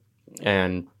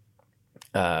 And,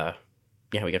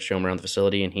 we got to show him around the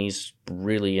facility, and he's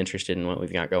really interested in what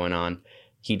we've got going on.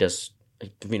 He does,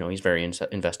 he's very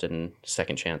invested in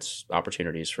second chance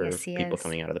opportunities for people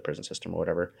coming out of the prison system or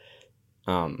whatever.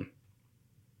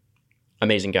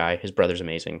 Amazing guy. His brother's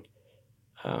amazing.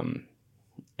 Day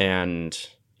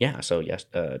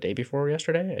before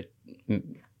yesterday, I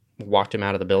walked him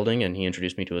out of the building, and he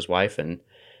introduced me to his wife, and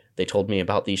they told me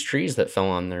about these trees that fell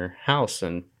on their house,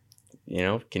 and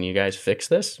can you guys fix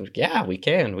this? Yeah, we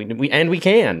can. We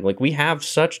can. Like, we have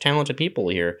such talented people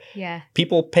here. Yeah.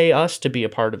 People pay us to be a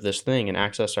part of this thing and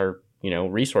access our,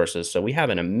 resources. So we have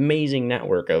an amazing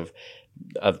network of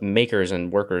makers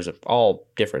and workers of all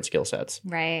different skill sets.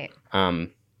 Right.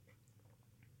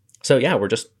 So yeah, we're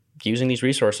just using these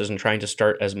resources and trying to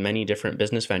start as many different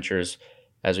business ventures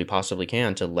as we possibly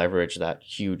can to leverage that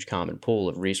huge common pool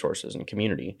of resources and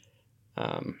community.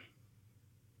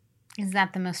 Is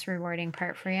that the most rewarding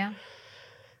part for you?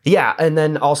 Yeah. And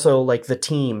then also like the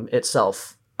team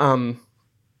itself,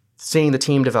 seeing the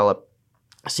team develop,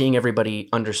 seeing everybody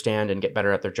understand and get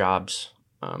better at their jobs.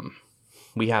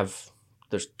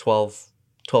 There's 12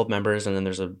 members, and then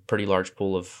there's a pretty large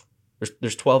pool of,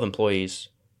 there's 12 employees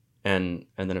and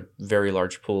then a very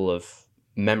large pool of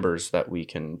members that we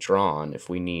can draw on if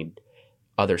we need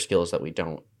other skills that we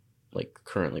don't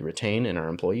currently retain in our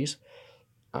employees.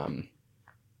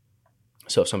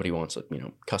 So if somebody wants a,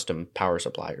 custom power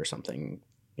supply or something,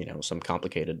 some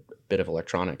complicated bit of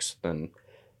electronics, then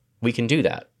we can do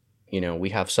that. We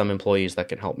have some employees that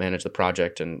can help manage the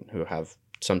project and who have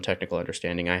some technical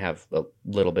understanding. I have a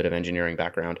little bit of engineering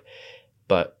background,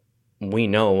 but we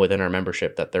know within our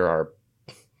membership that there are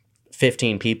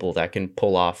 15 people that can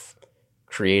pull off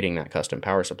creating that custom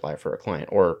power supply for a client,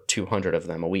 or 200 of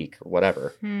them a week or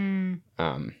whatever.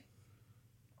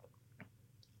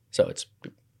 So it's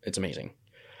amazing.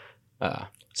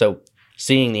 So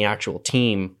seeing the actual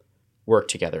team work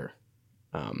together,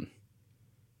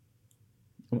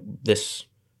 this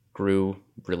grew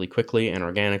really quickly and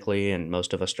organically, and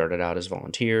most of us started out as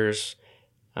volunteers.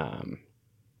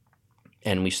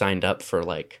 And we signed up for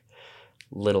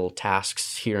little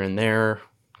tasks here and there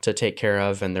to take care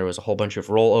of, and there was a whole bunch of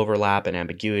role overlap and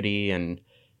ambiguity, and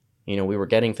we were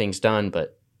getting things done,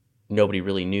 but nobody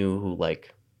really knew who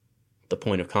the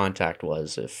point of contact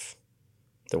was if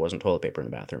there wasn't toilet paper in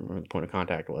the bathroom, or the point of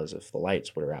contact was if the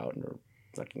lights were out, or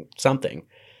something.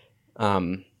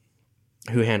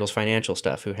 Who handles financial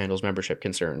stuff, who handles membership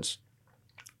concerns.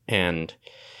 And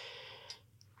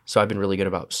so I've been really good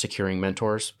about securing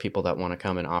mentors, people that want to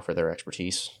come and offer their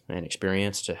expertise and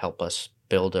experience to help us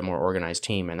build a more organized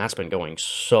team. And that's been going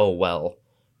so well,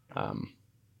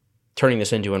 turning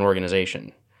this into an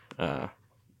organization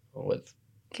with...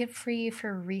 Good for you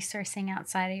for resourcing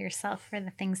outside of yourself for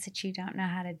the things that you don't know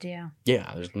how to do.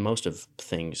 Yeah, most of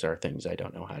things are things I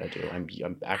don't know how to do.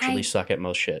 I'm actually suck at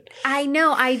most shit. I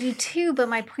know, I do too, but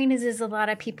my point is a lot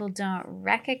of people don't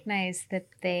recognize that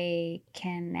they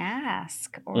can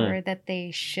ask or that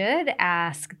they should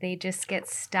ask. They just get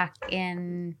stuck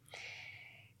in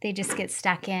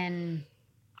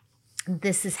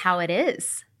this is how it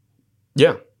is.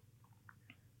 Yeah.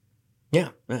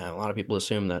 Yeah, a lot of people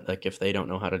assume that if they don't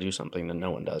know how to do something, then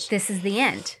no one does. This is the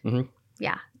end. Mm-hmm.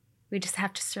 Yeah, we just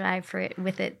have to strive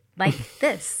with it like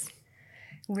this.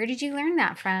 Where did you learn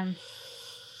that from?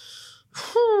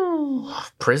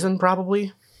 Prison,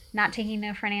 probably. Not taking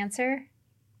no for an answer?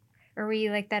 Or were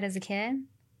you like that as a kid?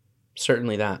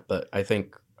 Certainly that, but I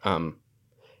think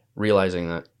realizing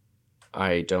that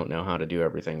I don't know how to do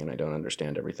everything and I don't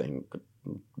understand everything,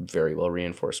 very well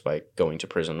reinforced by going to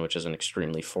prison, which is an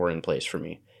extremely foreign place for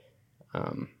me.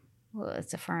 Well,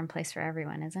 it's a foreign place for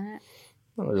everyone, isn't it?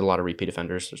 Well, there's a lot of repeat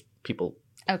offenders. There's people.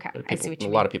 Okay, I see what you a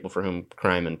mean. lot of people for whom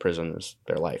crime and prison is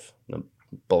their life. The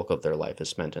bulk of their life is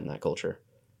spent in that culture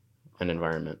and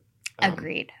environment.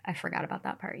 Agreed. I forgot about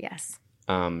that part. Yes.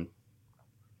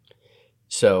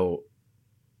 So,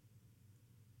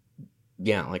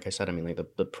 yeah, like I said, I mean, like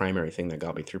the primary thing that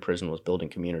got me through prison was building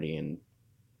community and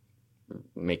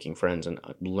making friends and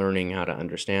learning how to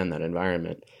understand that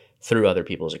environment through other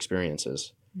people's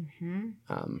experiences.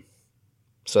 Mm-hmm.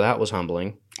 So that was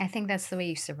humbling. I think that's the way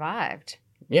you survived.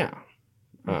 Yeah.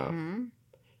 Mm-hmm.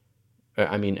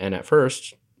 I mean, and at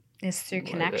first, It's through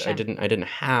connection. I didn't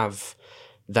have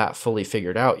that fully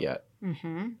figured out yet.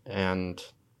 Mm-hmm. And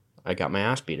I got my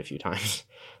ass beat a few times.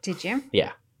 Did you?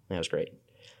 Yeah, that was great.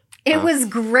 It was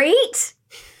great.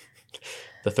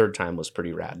 The third time was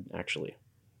pretty rad, actually.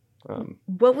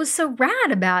 What was so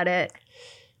rad about it?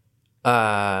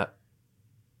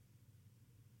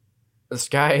 This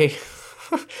guy,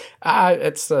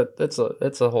 it's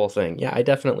a whole thing. Yeah, I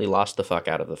definitely lost the fuck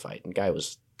out of the fight, and guy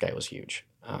was huge.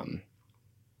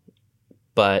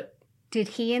 But did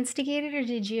he instigate it or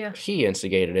did you? He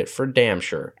instigated it for damn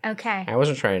sure. Okay. I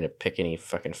wasn't trying to pick any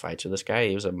fucking fights with this guy.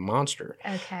 He was a monster.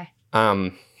 Okay.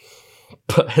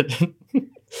 But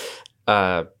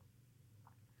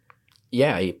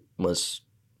yeah, he was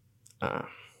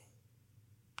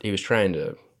trying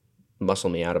to muscle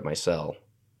me out of my cell.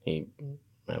 I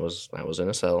was in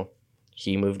a cell.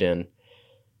 He moved in,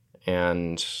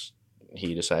 and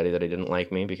he decided that he didn't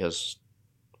like me because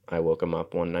I woke him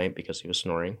up one night because he was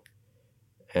snoring,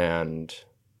 and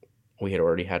we had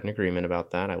already had an agreement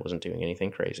about that. I wasn't doing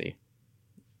anything crazy.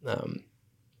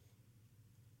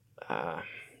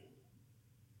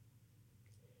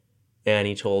 And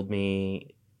he told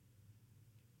me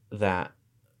that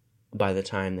by the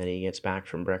time that he gets back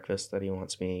from breakfast that he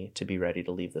wants me to be ready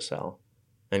to leave the cell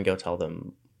and go tell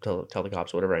the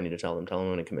cops whatever I need to tell them I'm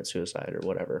going to commit suicide or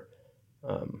whatever,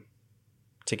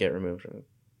 to get removed. And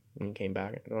he came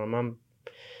back. I told him, I'm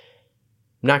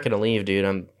not going to leave,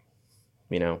 dude.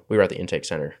 we were at the intake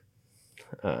center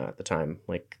at the time.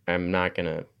 Like, I'm not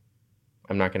going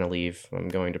to leave. I'm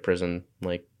going to prison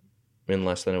like in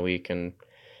less than a week, and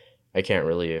I can't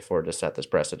really afford to set this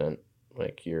precedent.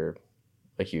 Like, you're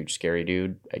a huge scary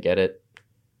dude. I get it.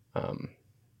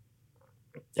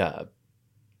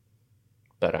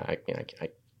 But I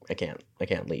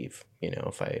can't leave.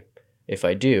 If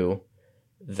I do,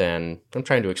 then I'm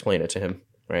trying to explain it to him,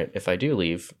 right? If I do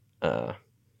leave,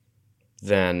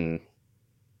 then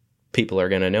people are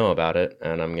going to know about it,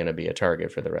 and I'm going to be a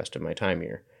target for the rest of my time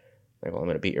here. Like, well, I'm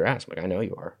going to beat your ass. I'm like, I know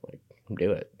you are. Like,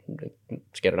 do it.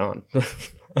 Let's get it on.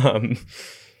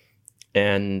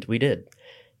 And we did.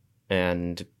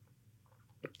 And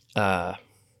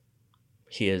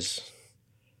he is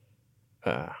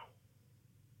a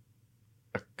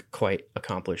quite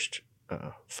accomplished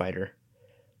fighter,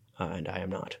 and I am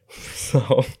not.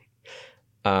 So,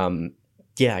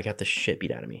 yeah, I got the shit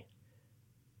beat out of me.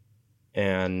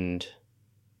 And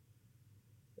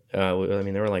there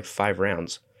were like 5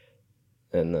 rounds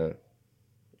in the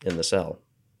cell.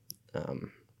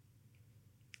 And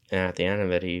at the end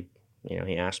of it, he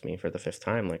asked me for the 5th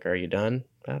time, like, are you done?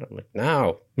 I'm like,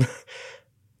 no,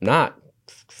 not.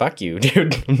 Fuck you,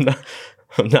 dude.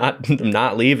 I'm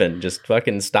not leaving. Just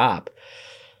fucking stop.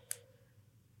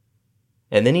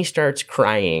 And then he starts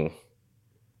crying.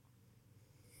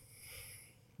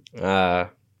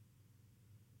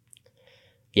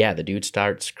 Yeah, the dude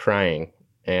starts crying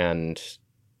and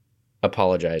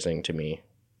apologizing to me.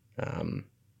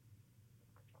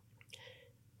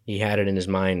 He had it in his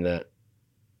mind that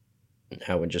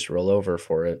I would just roll over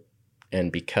for it.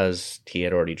 And because he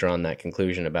had already drawn that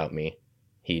conclusion about me,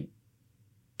 he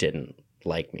didn't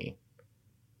like me,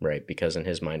 right? Because in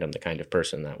his mind, I'm the kind of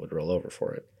person that would roll over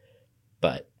for it.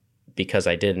 But because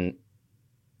I didn't,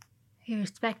 he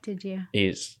respected you.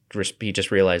 He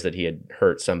just realized that he had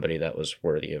hurt somebody that was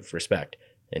worthy of respect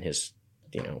in his,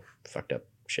 fucked up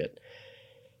shit.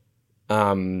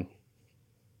 He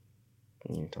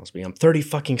tells me I'm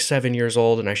 37 years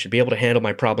old and I should be able to handle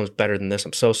my problems better than this.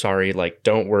 I'm so sorry. Like,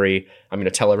 don't worry. I'm going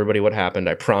to tell everybody what happened.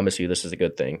 I promise you this is a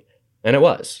good thing. And it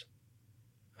was.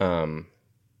 It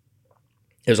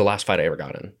was the last fight I ever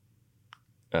got in.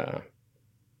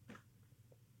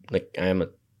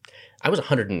 I was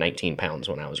 119 pounds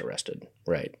when I was arrested,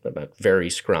 right? I'm a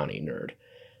very scrawny nerd.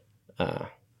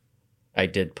 I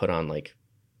did put on like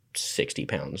 60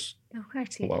 pounds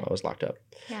while I was locked up.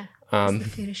 Yeah. The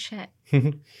food is shit.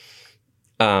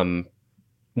 Well,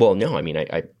 no, I mean,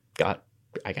 I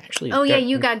actually. Oh, yeah,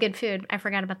 you got good food. I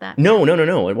forgot about that. No.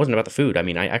 It wasn't about the food. I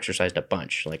mean, I exercised a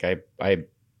bunch. Like, I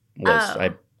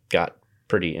got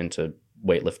pretty into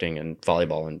weightlifting and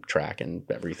volleyball and track and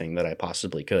everything that I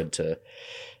possibly could to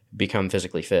become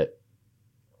physically fit.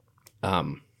 I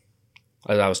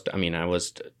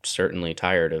was certainly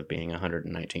tired of being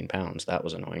 119 pounds. That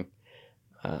was annoying.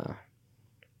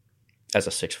 As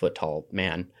a 6 foot tall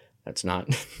man, that's not.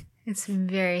 It's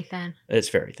very thin. It's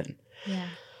very thin. Yeah.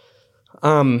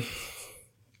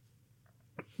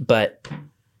 But,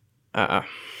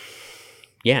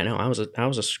 yeah, no, I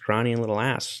was a scrawny little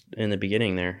ass in the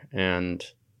beginning there, and,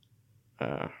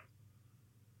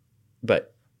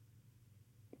 but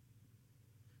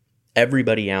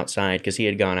everybody outside, because he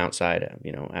had gone outside,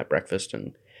 at breakfast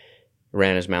and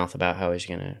ran his mouth about how he's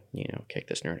gonna, kick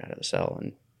this nerd out of the cell,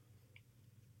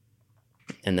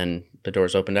 and then the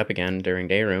doors opened up again during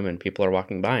day room, and people are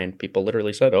walking by, and people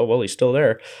literally said, "Oh, well, he's still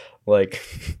there." Like,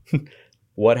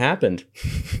 what happened?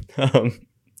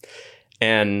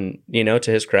 And,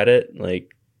 to his credit,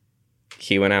 like,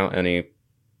 he went out and he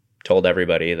told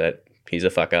everybody that he's a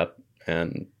fuck up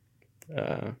and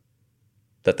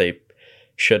that they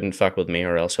shouldn't fuck with me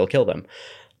or else he'll kill them.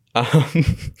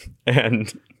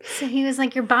 And so he was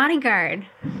like your bodyguard.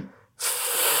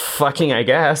 Fucking, I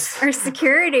guess. Or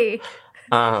security.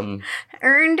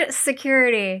 Earned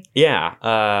security.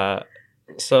 Yeah.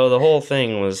 So the whole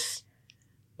thing was,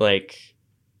 like,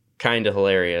 kind of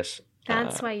hilarious.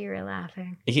 That's why you were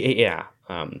laughing. Yeah.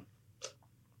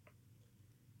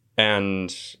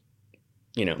 And,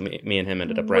 me and him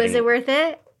ended up writing. Was it worth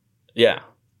it? Yeah.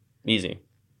 Easy.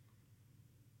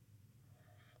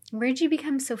 Where'd you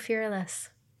become so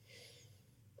fearless?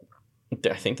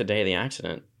 I think the day of the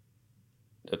accident.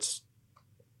 It's,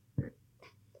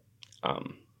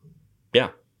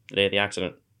 yeah, the day of the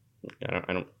accident.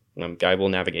 I will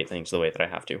navigate things the way that I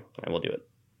have to. I will do it.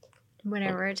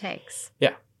 Whatever it takes.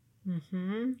 Yeah.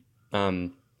 Mm-hmm.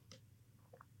 And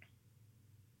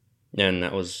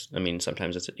that was,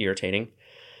 sometimes it's irritating.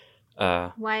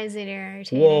 Why is it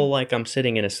irritating? Well, like, I'm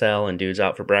sitting in a cell and dude's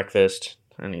out for breakfast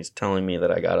and he's telling me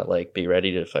that I gotta, like, be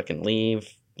ready to fucking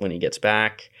leave when he gets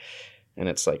back. And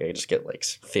it's like, I just get, like,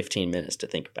 15 minutes to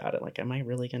think about it. Like, am I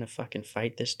really gonna fucking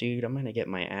fight this dude? I'm gonna get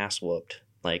my ass whooped.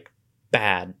 Like,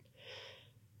 bad.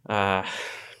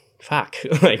 Fuck.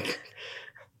 Like,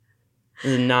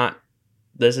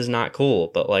 this is not cool,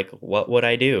 but, like, what would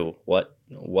I do? What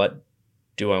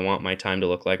do I want my time to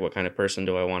look like? What kind of person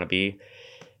do I want to be?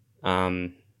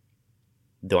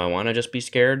 Do I want to just be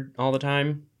scared all the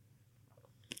time?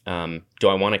 Do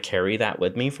I want to carry that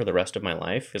with me for the rest of my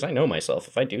life? Because I know myself,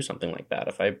 if I do something like that,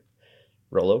 if I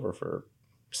roll over for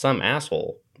some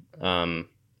asshole,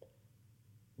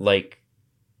 like,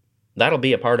 that'll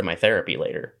be a part of my therapy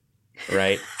later,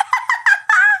 right?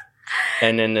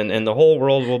 And then the whole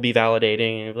world will be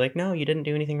validating and be like, no, you didn't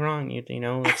do anything wrong.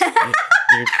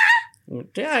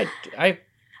 I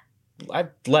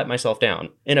let myself down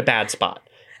in a bad spot.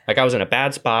 Like, I was in a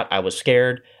bad spot. I was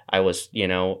scared. I was,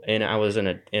 and I was in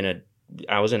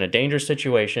a dangerous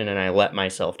situation, and I let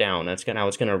myself down. That's how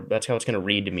it's gonna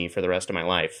read to me for the rest of my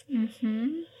life.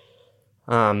 Mm-hmm.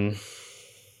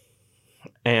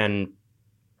 And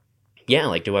yeah,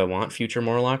 like, do I want future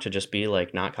Morlock to just be,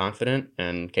 like, not confident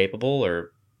and capable,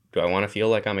 or do I want to feel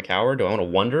like I'm a coward? Do I want to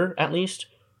wonder, at least?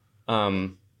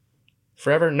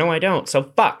 Forever? No, I don't.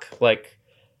 So fuck. Like,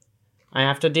 I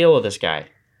have to deal with this guy.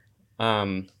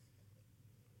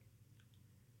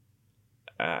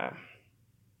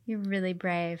 You're really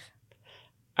brave.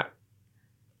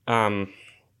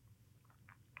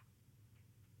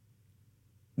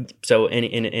 So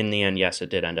in the end, yes, it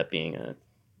did end up being a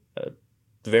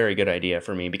very good idea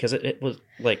for me, because it was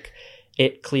like,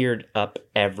 it cleared up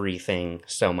everything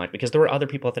so much, because there were other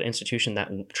people at that institution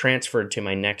that transferred to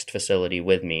my next facility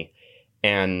with me,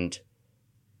 and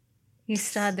you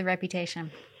still had the reputation.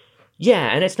 Yeah,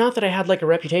 and it's not that I had, like, a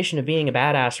reputation of being a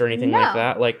badass or anything like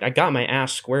that. Like, I got my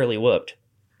ass squarely whooped.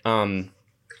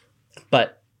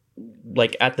 But,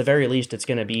 like, at the very least, it's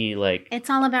going to be, like,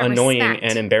 it's all about annoying respect.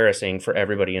 And embarrassing for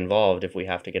everybody involved if we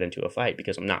have to get into a fight,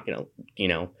 because I'm not going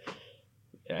to,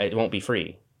 it won't be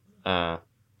free. And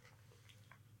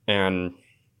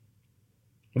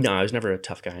no, I was never a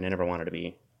tough guy, and I never wanted to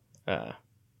be. But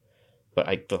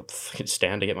I could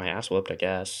stand to get my ass whooped, I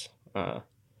guess.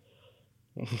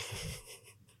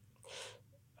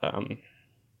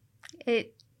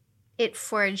 It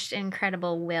forged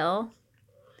incredible will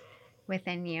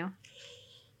within you,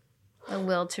 a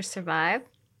will to survive.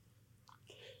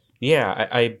 Yeah,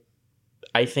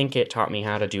 I think it taught me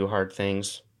how to do hard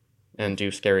things and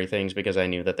do scary things, because I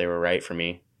knew that they were right for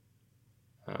me.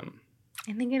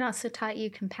 I think it also taught you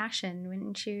compassion,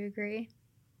 wouldn't you agree?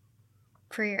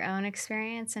 For your own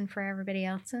experience and for everybody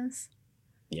else's.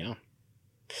 Yeah.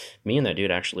 Me and that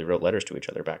dude actually wrote letters to each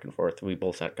other back and forth. We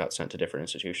both got sent to different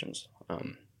institutions.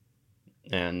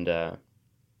 And yeah,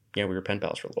 we were pen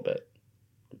pals for a little bit.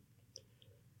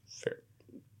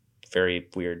 Very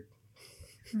weird.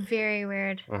 Very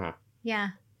weird. Uh-huh.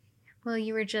 Yeah. Well,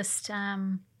 you were just,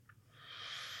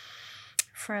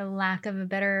 for lack of a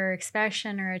better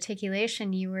expression or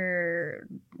articulation, you were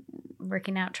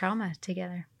working out trauma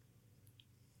together.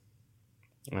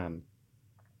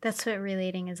 That's what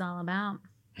relating is all about.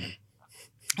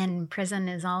 And prison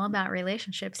is all about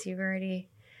relationships. You've already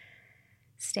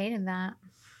stated that.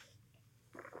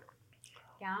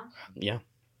 Yeah? Yeah.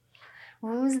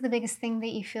 What was the biggest thing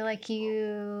that you feel like you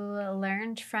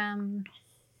learned from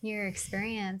your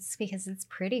experience? Because it's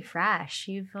pretty fresh.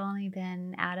 You've only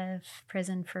been out of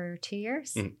prison for 2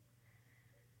 years. Mm-hmm.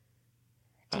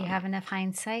 Do you have enough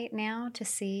hindsight now to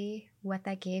see what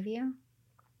that gave you?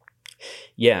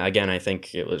 Yeah, again, I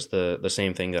think it was the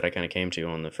same thing that I kind of came to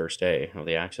on the first day of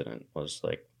the accident was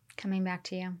like... Coming back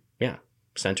to you. Yeah.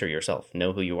 Center yourself.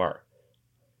 Know who you are.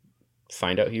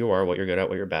 Find out who you are, what you're good at,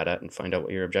 what you're bad at, and find out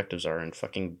what your objectives are, and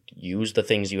fucking use the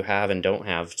things you have and don't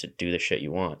have to do the shit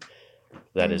you want.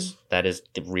 That is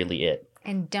really it.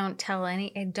 And don't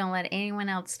let anyone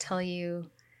else tell you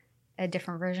a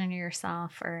different version of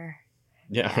yourself or...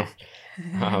 Yeah.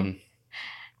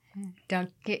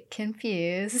 Don't get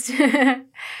confused.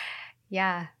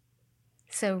 Yeah.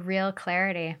 So real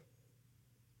clarity.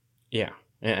 Yeah.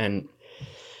 And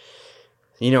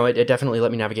it definitely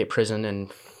let me navigate prison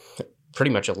and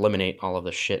pretty much eliminate all of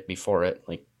the shit before it,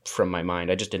 like, from my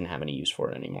mind. I just didn't have any use for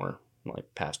it anymore.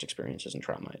 Like, past experiences and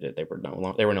trauma, they were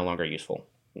no longer useful.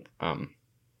 So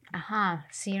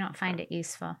you don't find it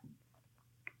useful?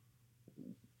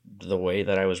 The way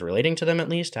that I was relating to them, at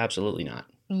least, absolutely not.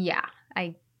 Yeah,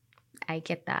 I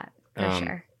get that for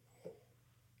sure.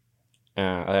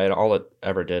 All it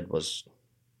ever did was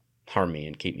harm me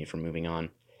and keep me from moving on.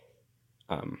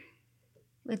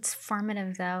 It's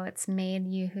formative, though. It's made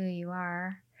you who you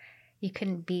are. You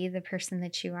couldn't be the person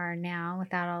that you are now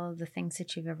without all of the things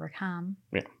that you've overcome.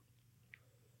 Yeah.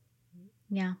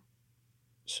 Yeah.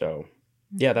 So,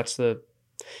 yeah, that's and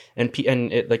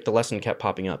it, like, the lesson kept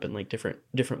popping up in, like, different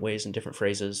ways and different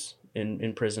phrases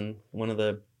in prison. One of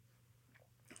the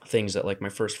things that, like, my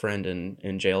first friend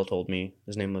in jail told me,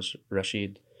 his name was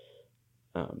Rashid.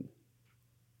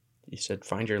 He said,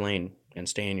 "Find your lane and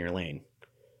stay in your lane."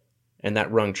 And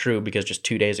that rung true because just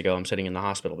 2 days ago, I'm sitting in the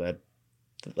hospital bed,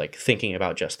 like, thinking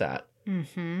about just that.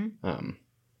 Mm-hmm.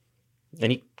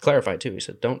 And he clarified too. He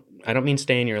said, I don't mean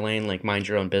stay in your lane, like, mind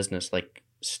your own business, like,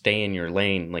 stay in your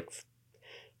lane, like,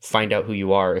 find out who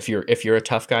you are. If you're a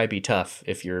tough guy, be tough.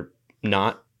 If you're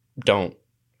not, don't.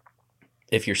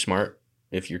 If you're smart,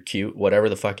 if you're cute, whatever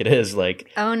the fuck it is,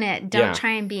 like, own it. Don't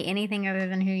try and be anything other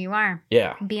than who you are.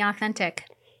 Yeah. Be authentic.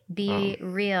 Be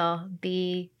real.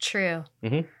 Be true.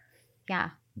 Mm-hmm.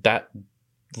 Yeah. That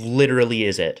literally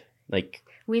is it. Like,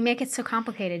 we make it so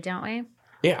complicated, don't we?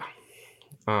 Yeah.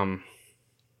 I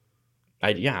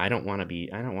don't want to be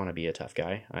a tough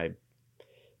guy. I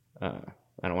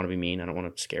don't want to be mean. I don't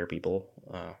want to scare people.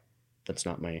 That's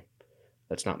not my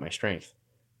strength.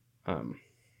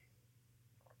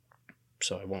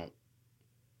 So I won't.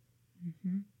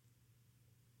 Mm-hmm.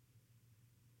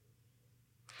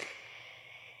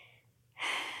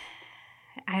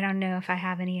 I don't know if I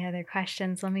have any other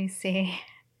questions. Let me see.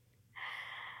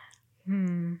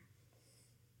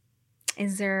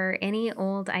 Is there any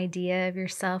old idea of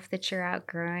yourself that you're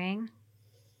outgrowing?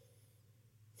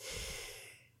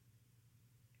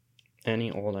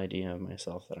 Any old idea of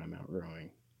myself that I'm outgrowing?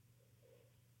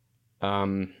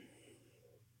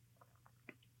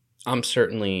 I'm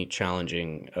certainly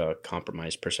challenging a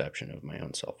compromised perception of my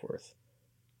own self-worth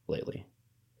lately.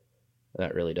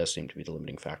 That really does seem to be the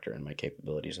limiting factor in my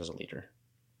capabilities as a leader.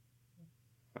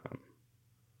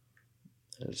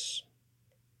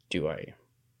 Do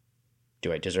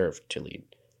I deserve to lead?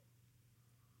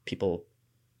 People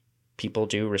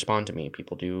do respond to me.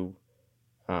 People do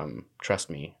trust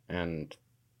me, and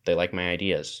they like my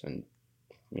ideas. And,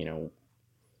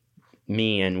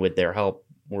 me, and with their help,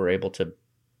 we're able to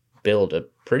build a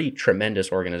pretty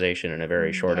tremendous organization in a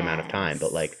very short amount of time.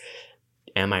 But, like,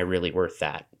 am I really worth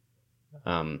that?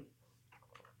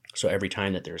 So every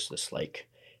time that there's this, like,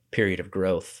 period of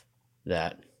growth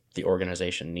that the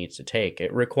organization needs to take,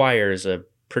 it requires a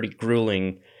pretty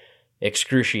grueling,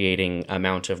 excruciating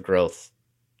amount of growth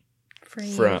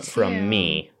from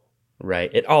me,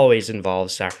 right? It always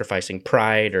involves sacrificing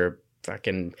pride or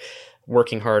fucking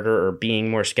working harder or being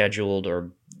more scheduled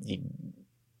or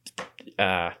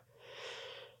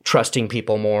trusting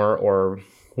people more or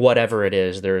whatever it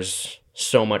is. There's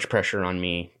so much pressure on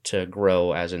me to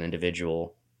grow as an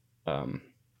individual,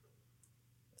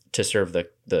 to serve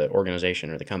the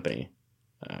organization or the company.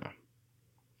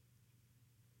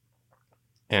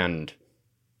 And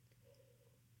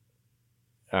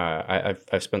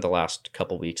I've spent the last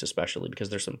couple weeks, especially because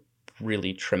there's some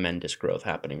really tremendous growth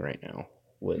happening right now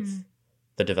with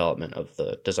the development of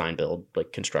the design build,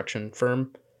 like construction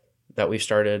firm that we've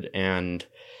started, and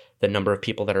the number of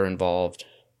people that are involved.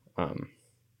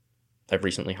 I've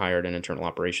recently hired an internal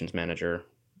operations manager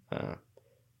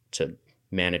to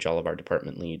manage all of our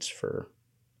department leads for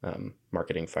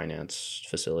marketing, finance,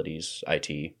 facilities,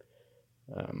 IT,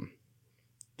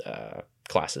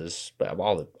 classes, but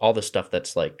all the stuff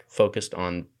that's like focused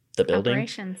on the building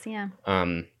Operations, yeah.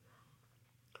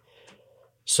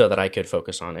 So that I could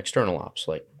focus on external ops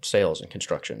like sales and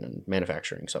construction and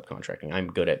manufacturing, subcontracting. I'm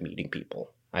good at meeting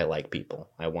people. I like people.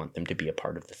 I want them to be a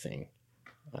part of the thing.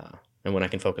 And when I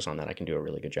can focus on that, I can do a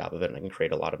really good job of it, and I can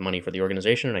create a lot of money for the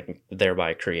organization, and I can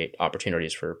thereby create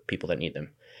opportunities for people that need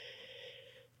them.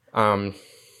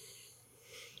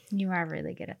 You are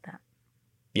really good at that.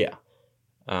 Yeah.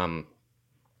 But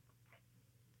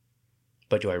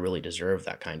do I really deserve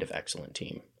that kind of excellent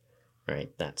team?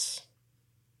 Right? That's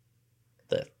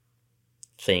the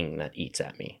thing that eats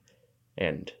at me.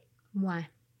 And why?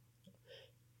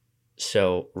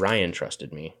 So Ryan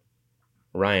trusted me.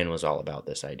 Ryan was all about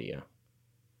this idea.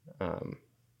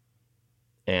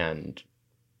 And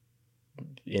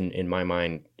in my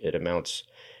mind, it amounts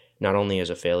not only as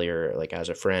a failure, like as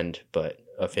a friend, but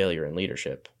a failure in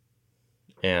leadership.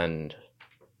 And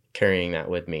carrying that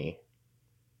with me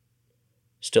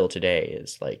still today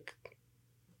is like,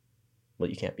 well,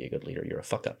 you can't be a good leader. You're a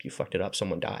fuck up. You fucked it up.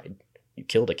 Someone died. You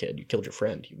killed a kid. You killed your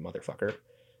friend, you motherfucker.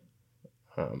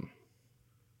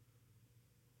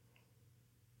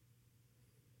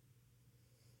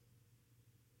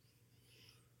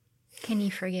 Can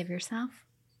you forgive yourself?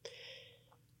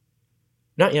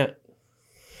 Not yet.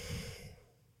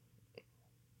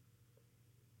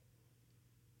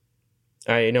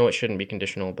 I know it shouldn't be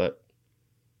conditional, but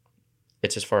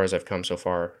it's as far as I've come so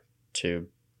far to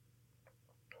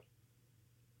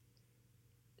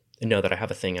know that I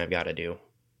have a thing I've got to do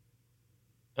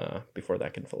before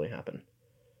that can fully happen.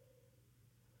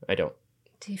 I don't.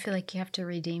 Do you feel like you have to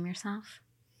redeem yourself?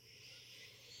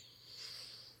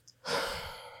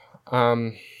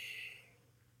 I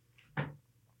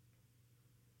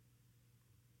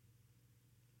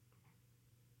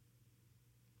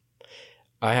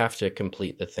have to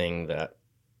complete the thing that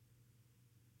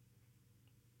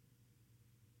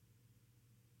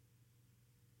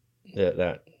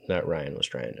Ryan was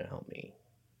trying to help me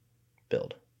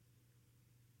build.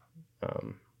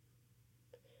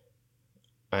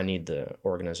 I need the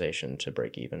organization to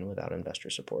break even without investor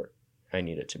support. I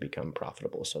need it to become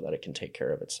profitable so that it can take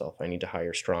care of itself. I need to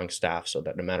hire strong staff so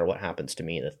that no matter what happens to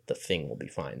me, the thing will be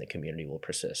fine. The community will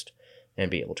persist and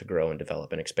be able to grow and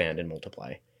develop and expand and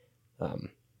multiply,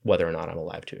 whether or not I'm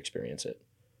alive to experience it.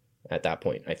 At that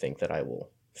point, I think that I will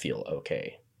feel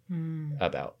okay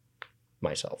about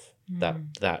myself.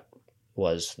 That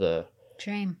was the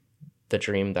dream. The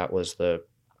dream. That was the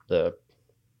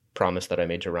promise that I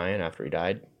made to Ryan after he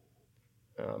died.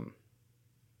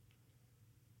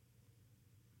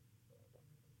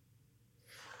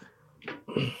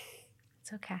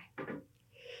 It's okay.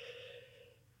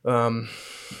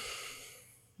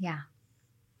 Yeah.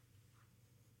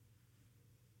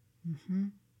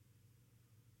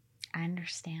 I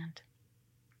understand.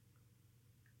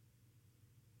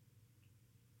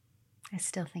 I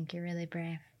still think you're really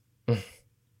brave.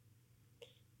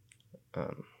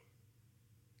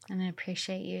 And I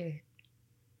appreciate you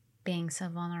being so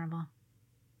vulnerable.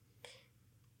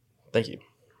 Thank you.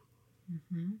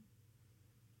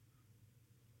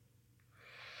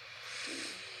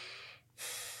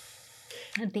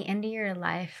 At the end of your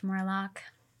life, Morlock.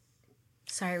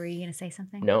 Sorry, were you going to say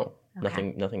something? No,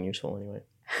 okay. Nothing useful anyway.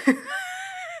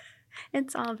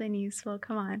 It's all been useful.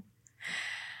 Come on.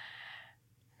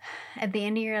 At the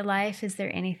end of your life, is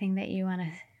there anything that you want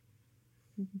to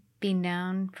be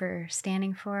known for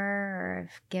standing for or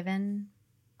have given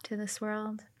to this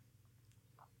world?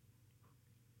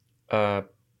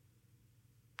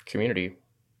 Community.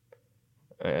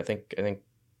 I think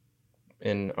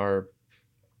in our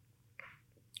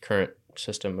current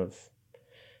system of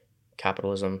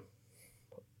capitalism,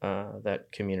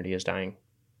 that community is dying.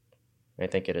 I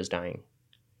think it is dying.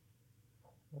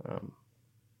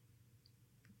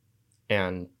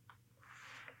 And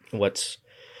what's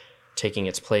taking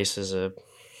its place is a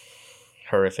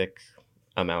horrific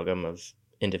amalgam of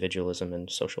individualism and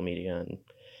social media and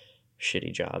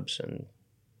shitty jobs and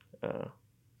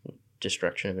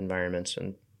destruction of environments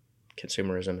and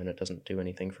consumerism, and it doesn't do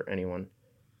anything for anyone.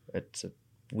 It's a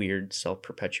weird,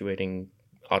 self-perpetuating,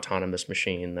 autonomous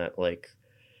machine that like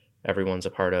everyone's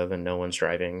a part of and no one's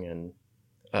driving. And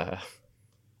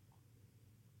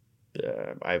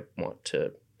I want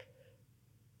to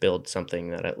build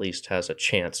something that at least has a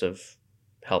chance of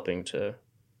helping to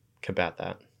combat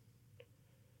that.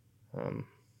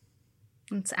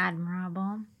 It's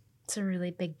admirable. It's a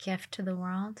really big gift to the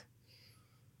world.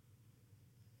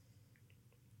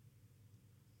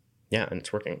 Yeah, and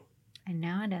it's working. I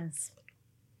know it is.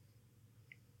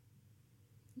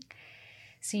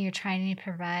 So you're trying to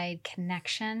provide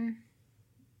connection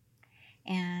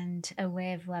and a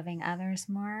way of loving others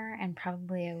more, and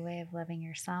probably a way of loving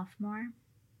yourself more.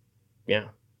 Yeah.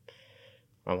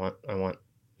 I want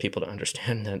people to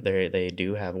understand that they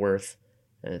do have worth.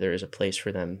 There is a place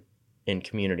for them in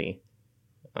community.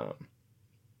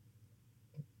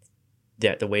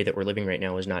 That the way that we're living right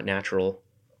now is not natural.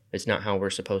 It's not how we're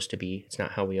supposed to be. It's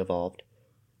not how we evolved.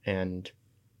 And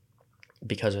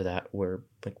because of that, we're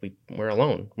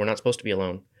alone. We're not supposed to be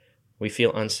alone. We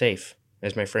feel unsafe.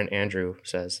 As my friend Andrew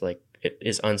says, like, it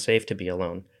is unsafe to be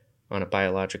alone on a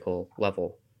biological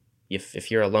level.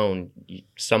 If you're alone,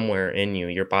 somewhere in you,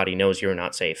 your body knows you're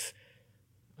not safe.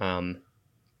 So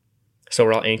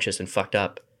we're all anxious and fucked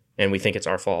up, and we think it's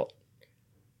our fault.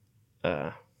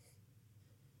 And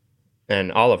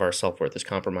all of our self-worth is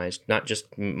compromised, not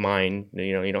just mine.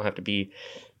 You know, you don't have to be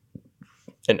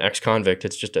an ex-convict.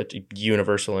 It's just a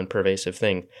universal and pervasive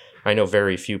thing. I know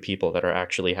very few people that are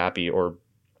actually happy or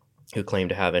who claim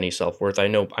to have any self-worth. I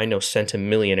know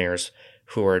centimillionaires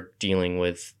who are dealing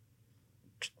with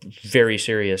very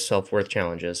serious self-worth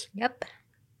challenges. Yep.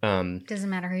 Doesn't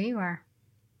matter who you are.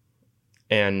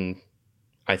 And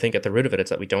I think at the root of it, it's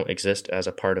that we don't exist as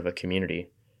a part of a community.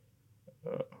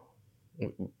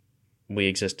 We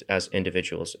exist as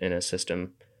individuals in a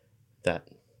system that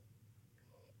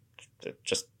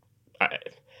just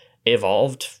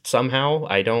evolved somehow.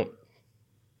 I don't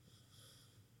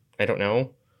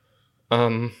know.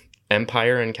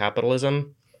 Empire and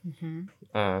capitalism,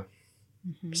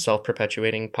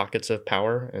 self-perpetuating pockets of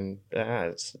power, and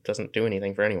it doesn't do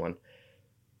anything for anyone.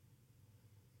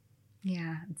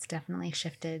 Yeah, it's definitely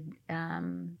shifted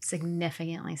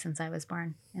significantly since I was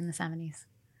born in the 70s.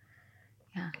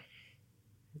 Yeah.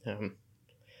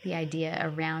 The idea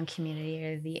around community,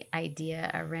 or the idea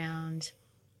around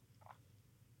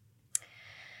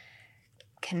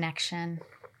connection.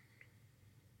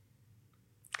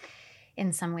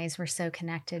 In some ways we're so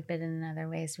connected, but in other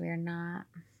ways we're not.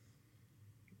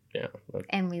 Yeah.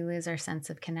 And we lose our sense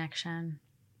of connection,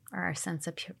 or our sense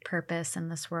of purpose in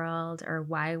this world, or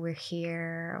why we're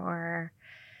here, or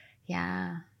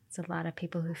it's a lot of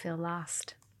people who feel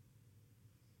lost.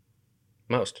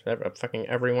 Fucking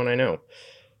everyone I know.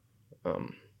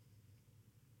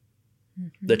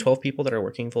 The 12 people that are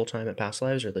working full-time at Past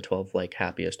Lives are the 12 like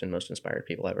happiest and most inspired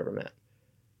people I've ever met.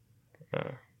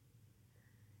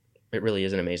 It really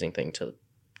is an amazing thing to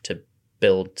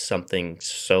build something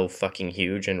so fucking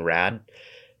huge and rad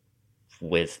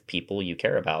with people you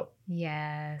care about.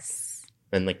 Yes.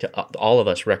 And like all of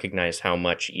us recognize how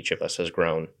much each of us has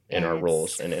grown in our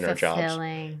roles and in our jobs.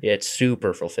 It's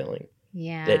super fulfilling.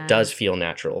 Yeah. It does feel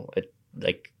natural.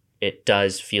 It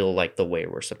does feel like the way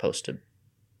we're supposed to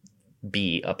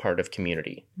be a part of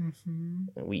community.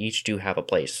 We each do have a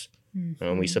place,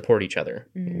 and we support each other.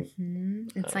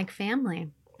 It's like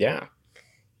family. Yeah.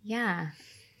 Yeah.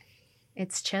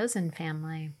 It's chosen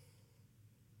family.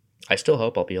 I still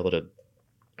hope I'll be able to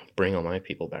bring all my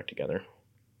people back together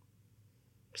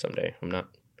someday. I'm not,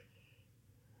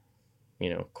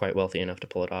 quite wealthy enough to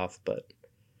pull it off, but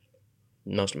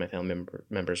most of my family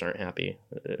members aren't happy.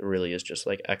 It really is just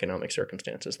like economic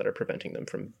circumstances that are preventing them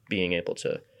from being able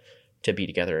to be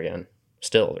together again.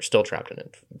 They're still trapped in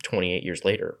it 21 years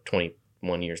later.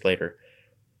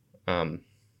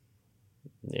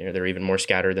 They're even more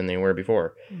scattered than they were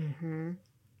before. And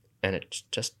it's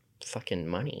just fucking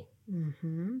money.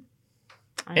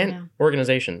 And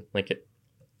organization.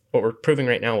 What we're proving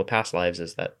right now with Past Lives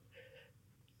is that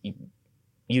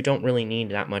you don't really need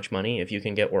that much money if you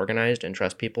can get organized and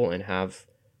trust people and have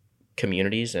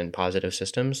communities and positive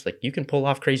systems. Like, you can pull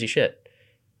off crazy shit.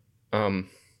 We're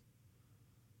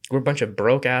a bunch of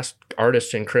broke ass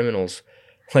artists and criminals,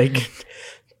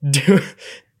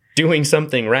 doing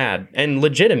something rad and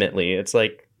legitimately. It's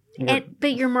like,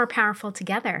 but you're more powerful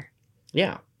together.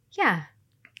 Yeah. Yeah.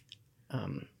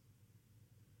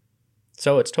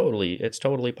 So it's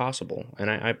totally possible,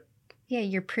 and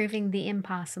you're proving the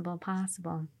impossible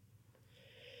possible.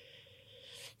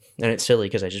 And it's silly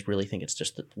because I just really think it's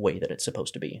just the way that it's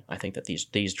supposed to be. I think that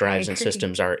these drives and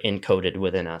systems are encoded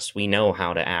within us. We know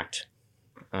how to act.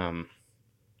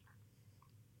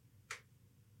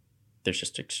 There's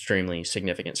just extremely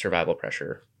significant survival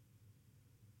pressure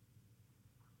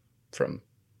from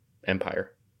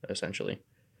empire, essentially.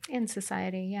 In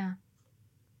society, yeah.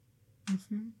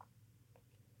 Mm-hmm.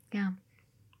 Yeah.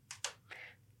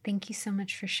 Thank you so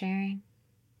much for sharing.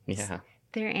 Yeah. Is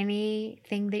there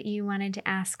anything that you wanted to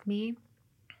ask me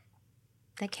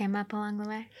that came up along the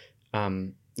way?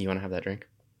 You want to have that drink?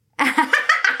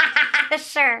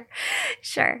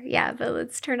 Sure. Yeah, but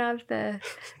let's turn off the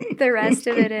rest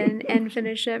of it and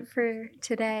finish up for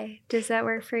today. Does that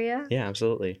work for you? Yeah,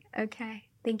 absolutely. Okay.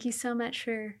 Thank you so much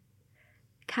for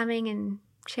coming and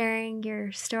sharing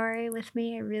your story with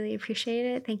me. I really appreciate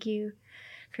it. Thank you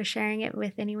for sharing it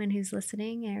with anyone who's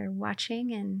listening or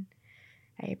watching, and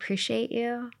I appreciate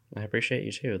you. I appreciate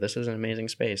you too. This is an amazing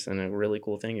space and a really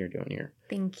cool thing you're doing here.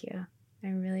 Thank you. I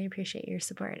really appreciate your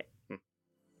support.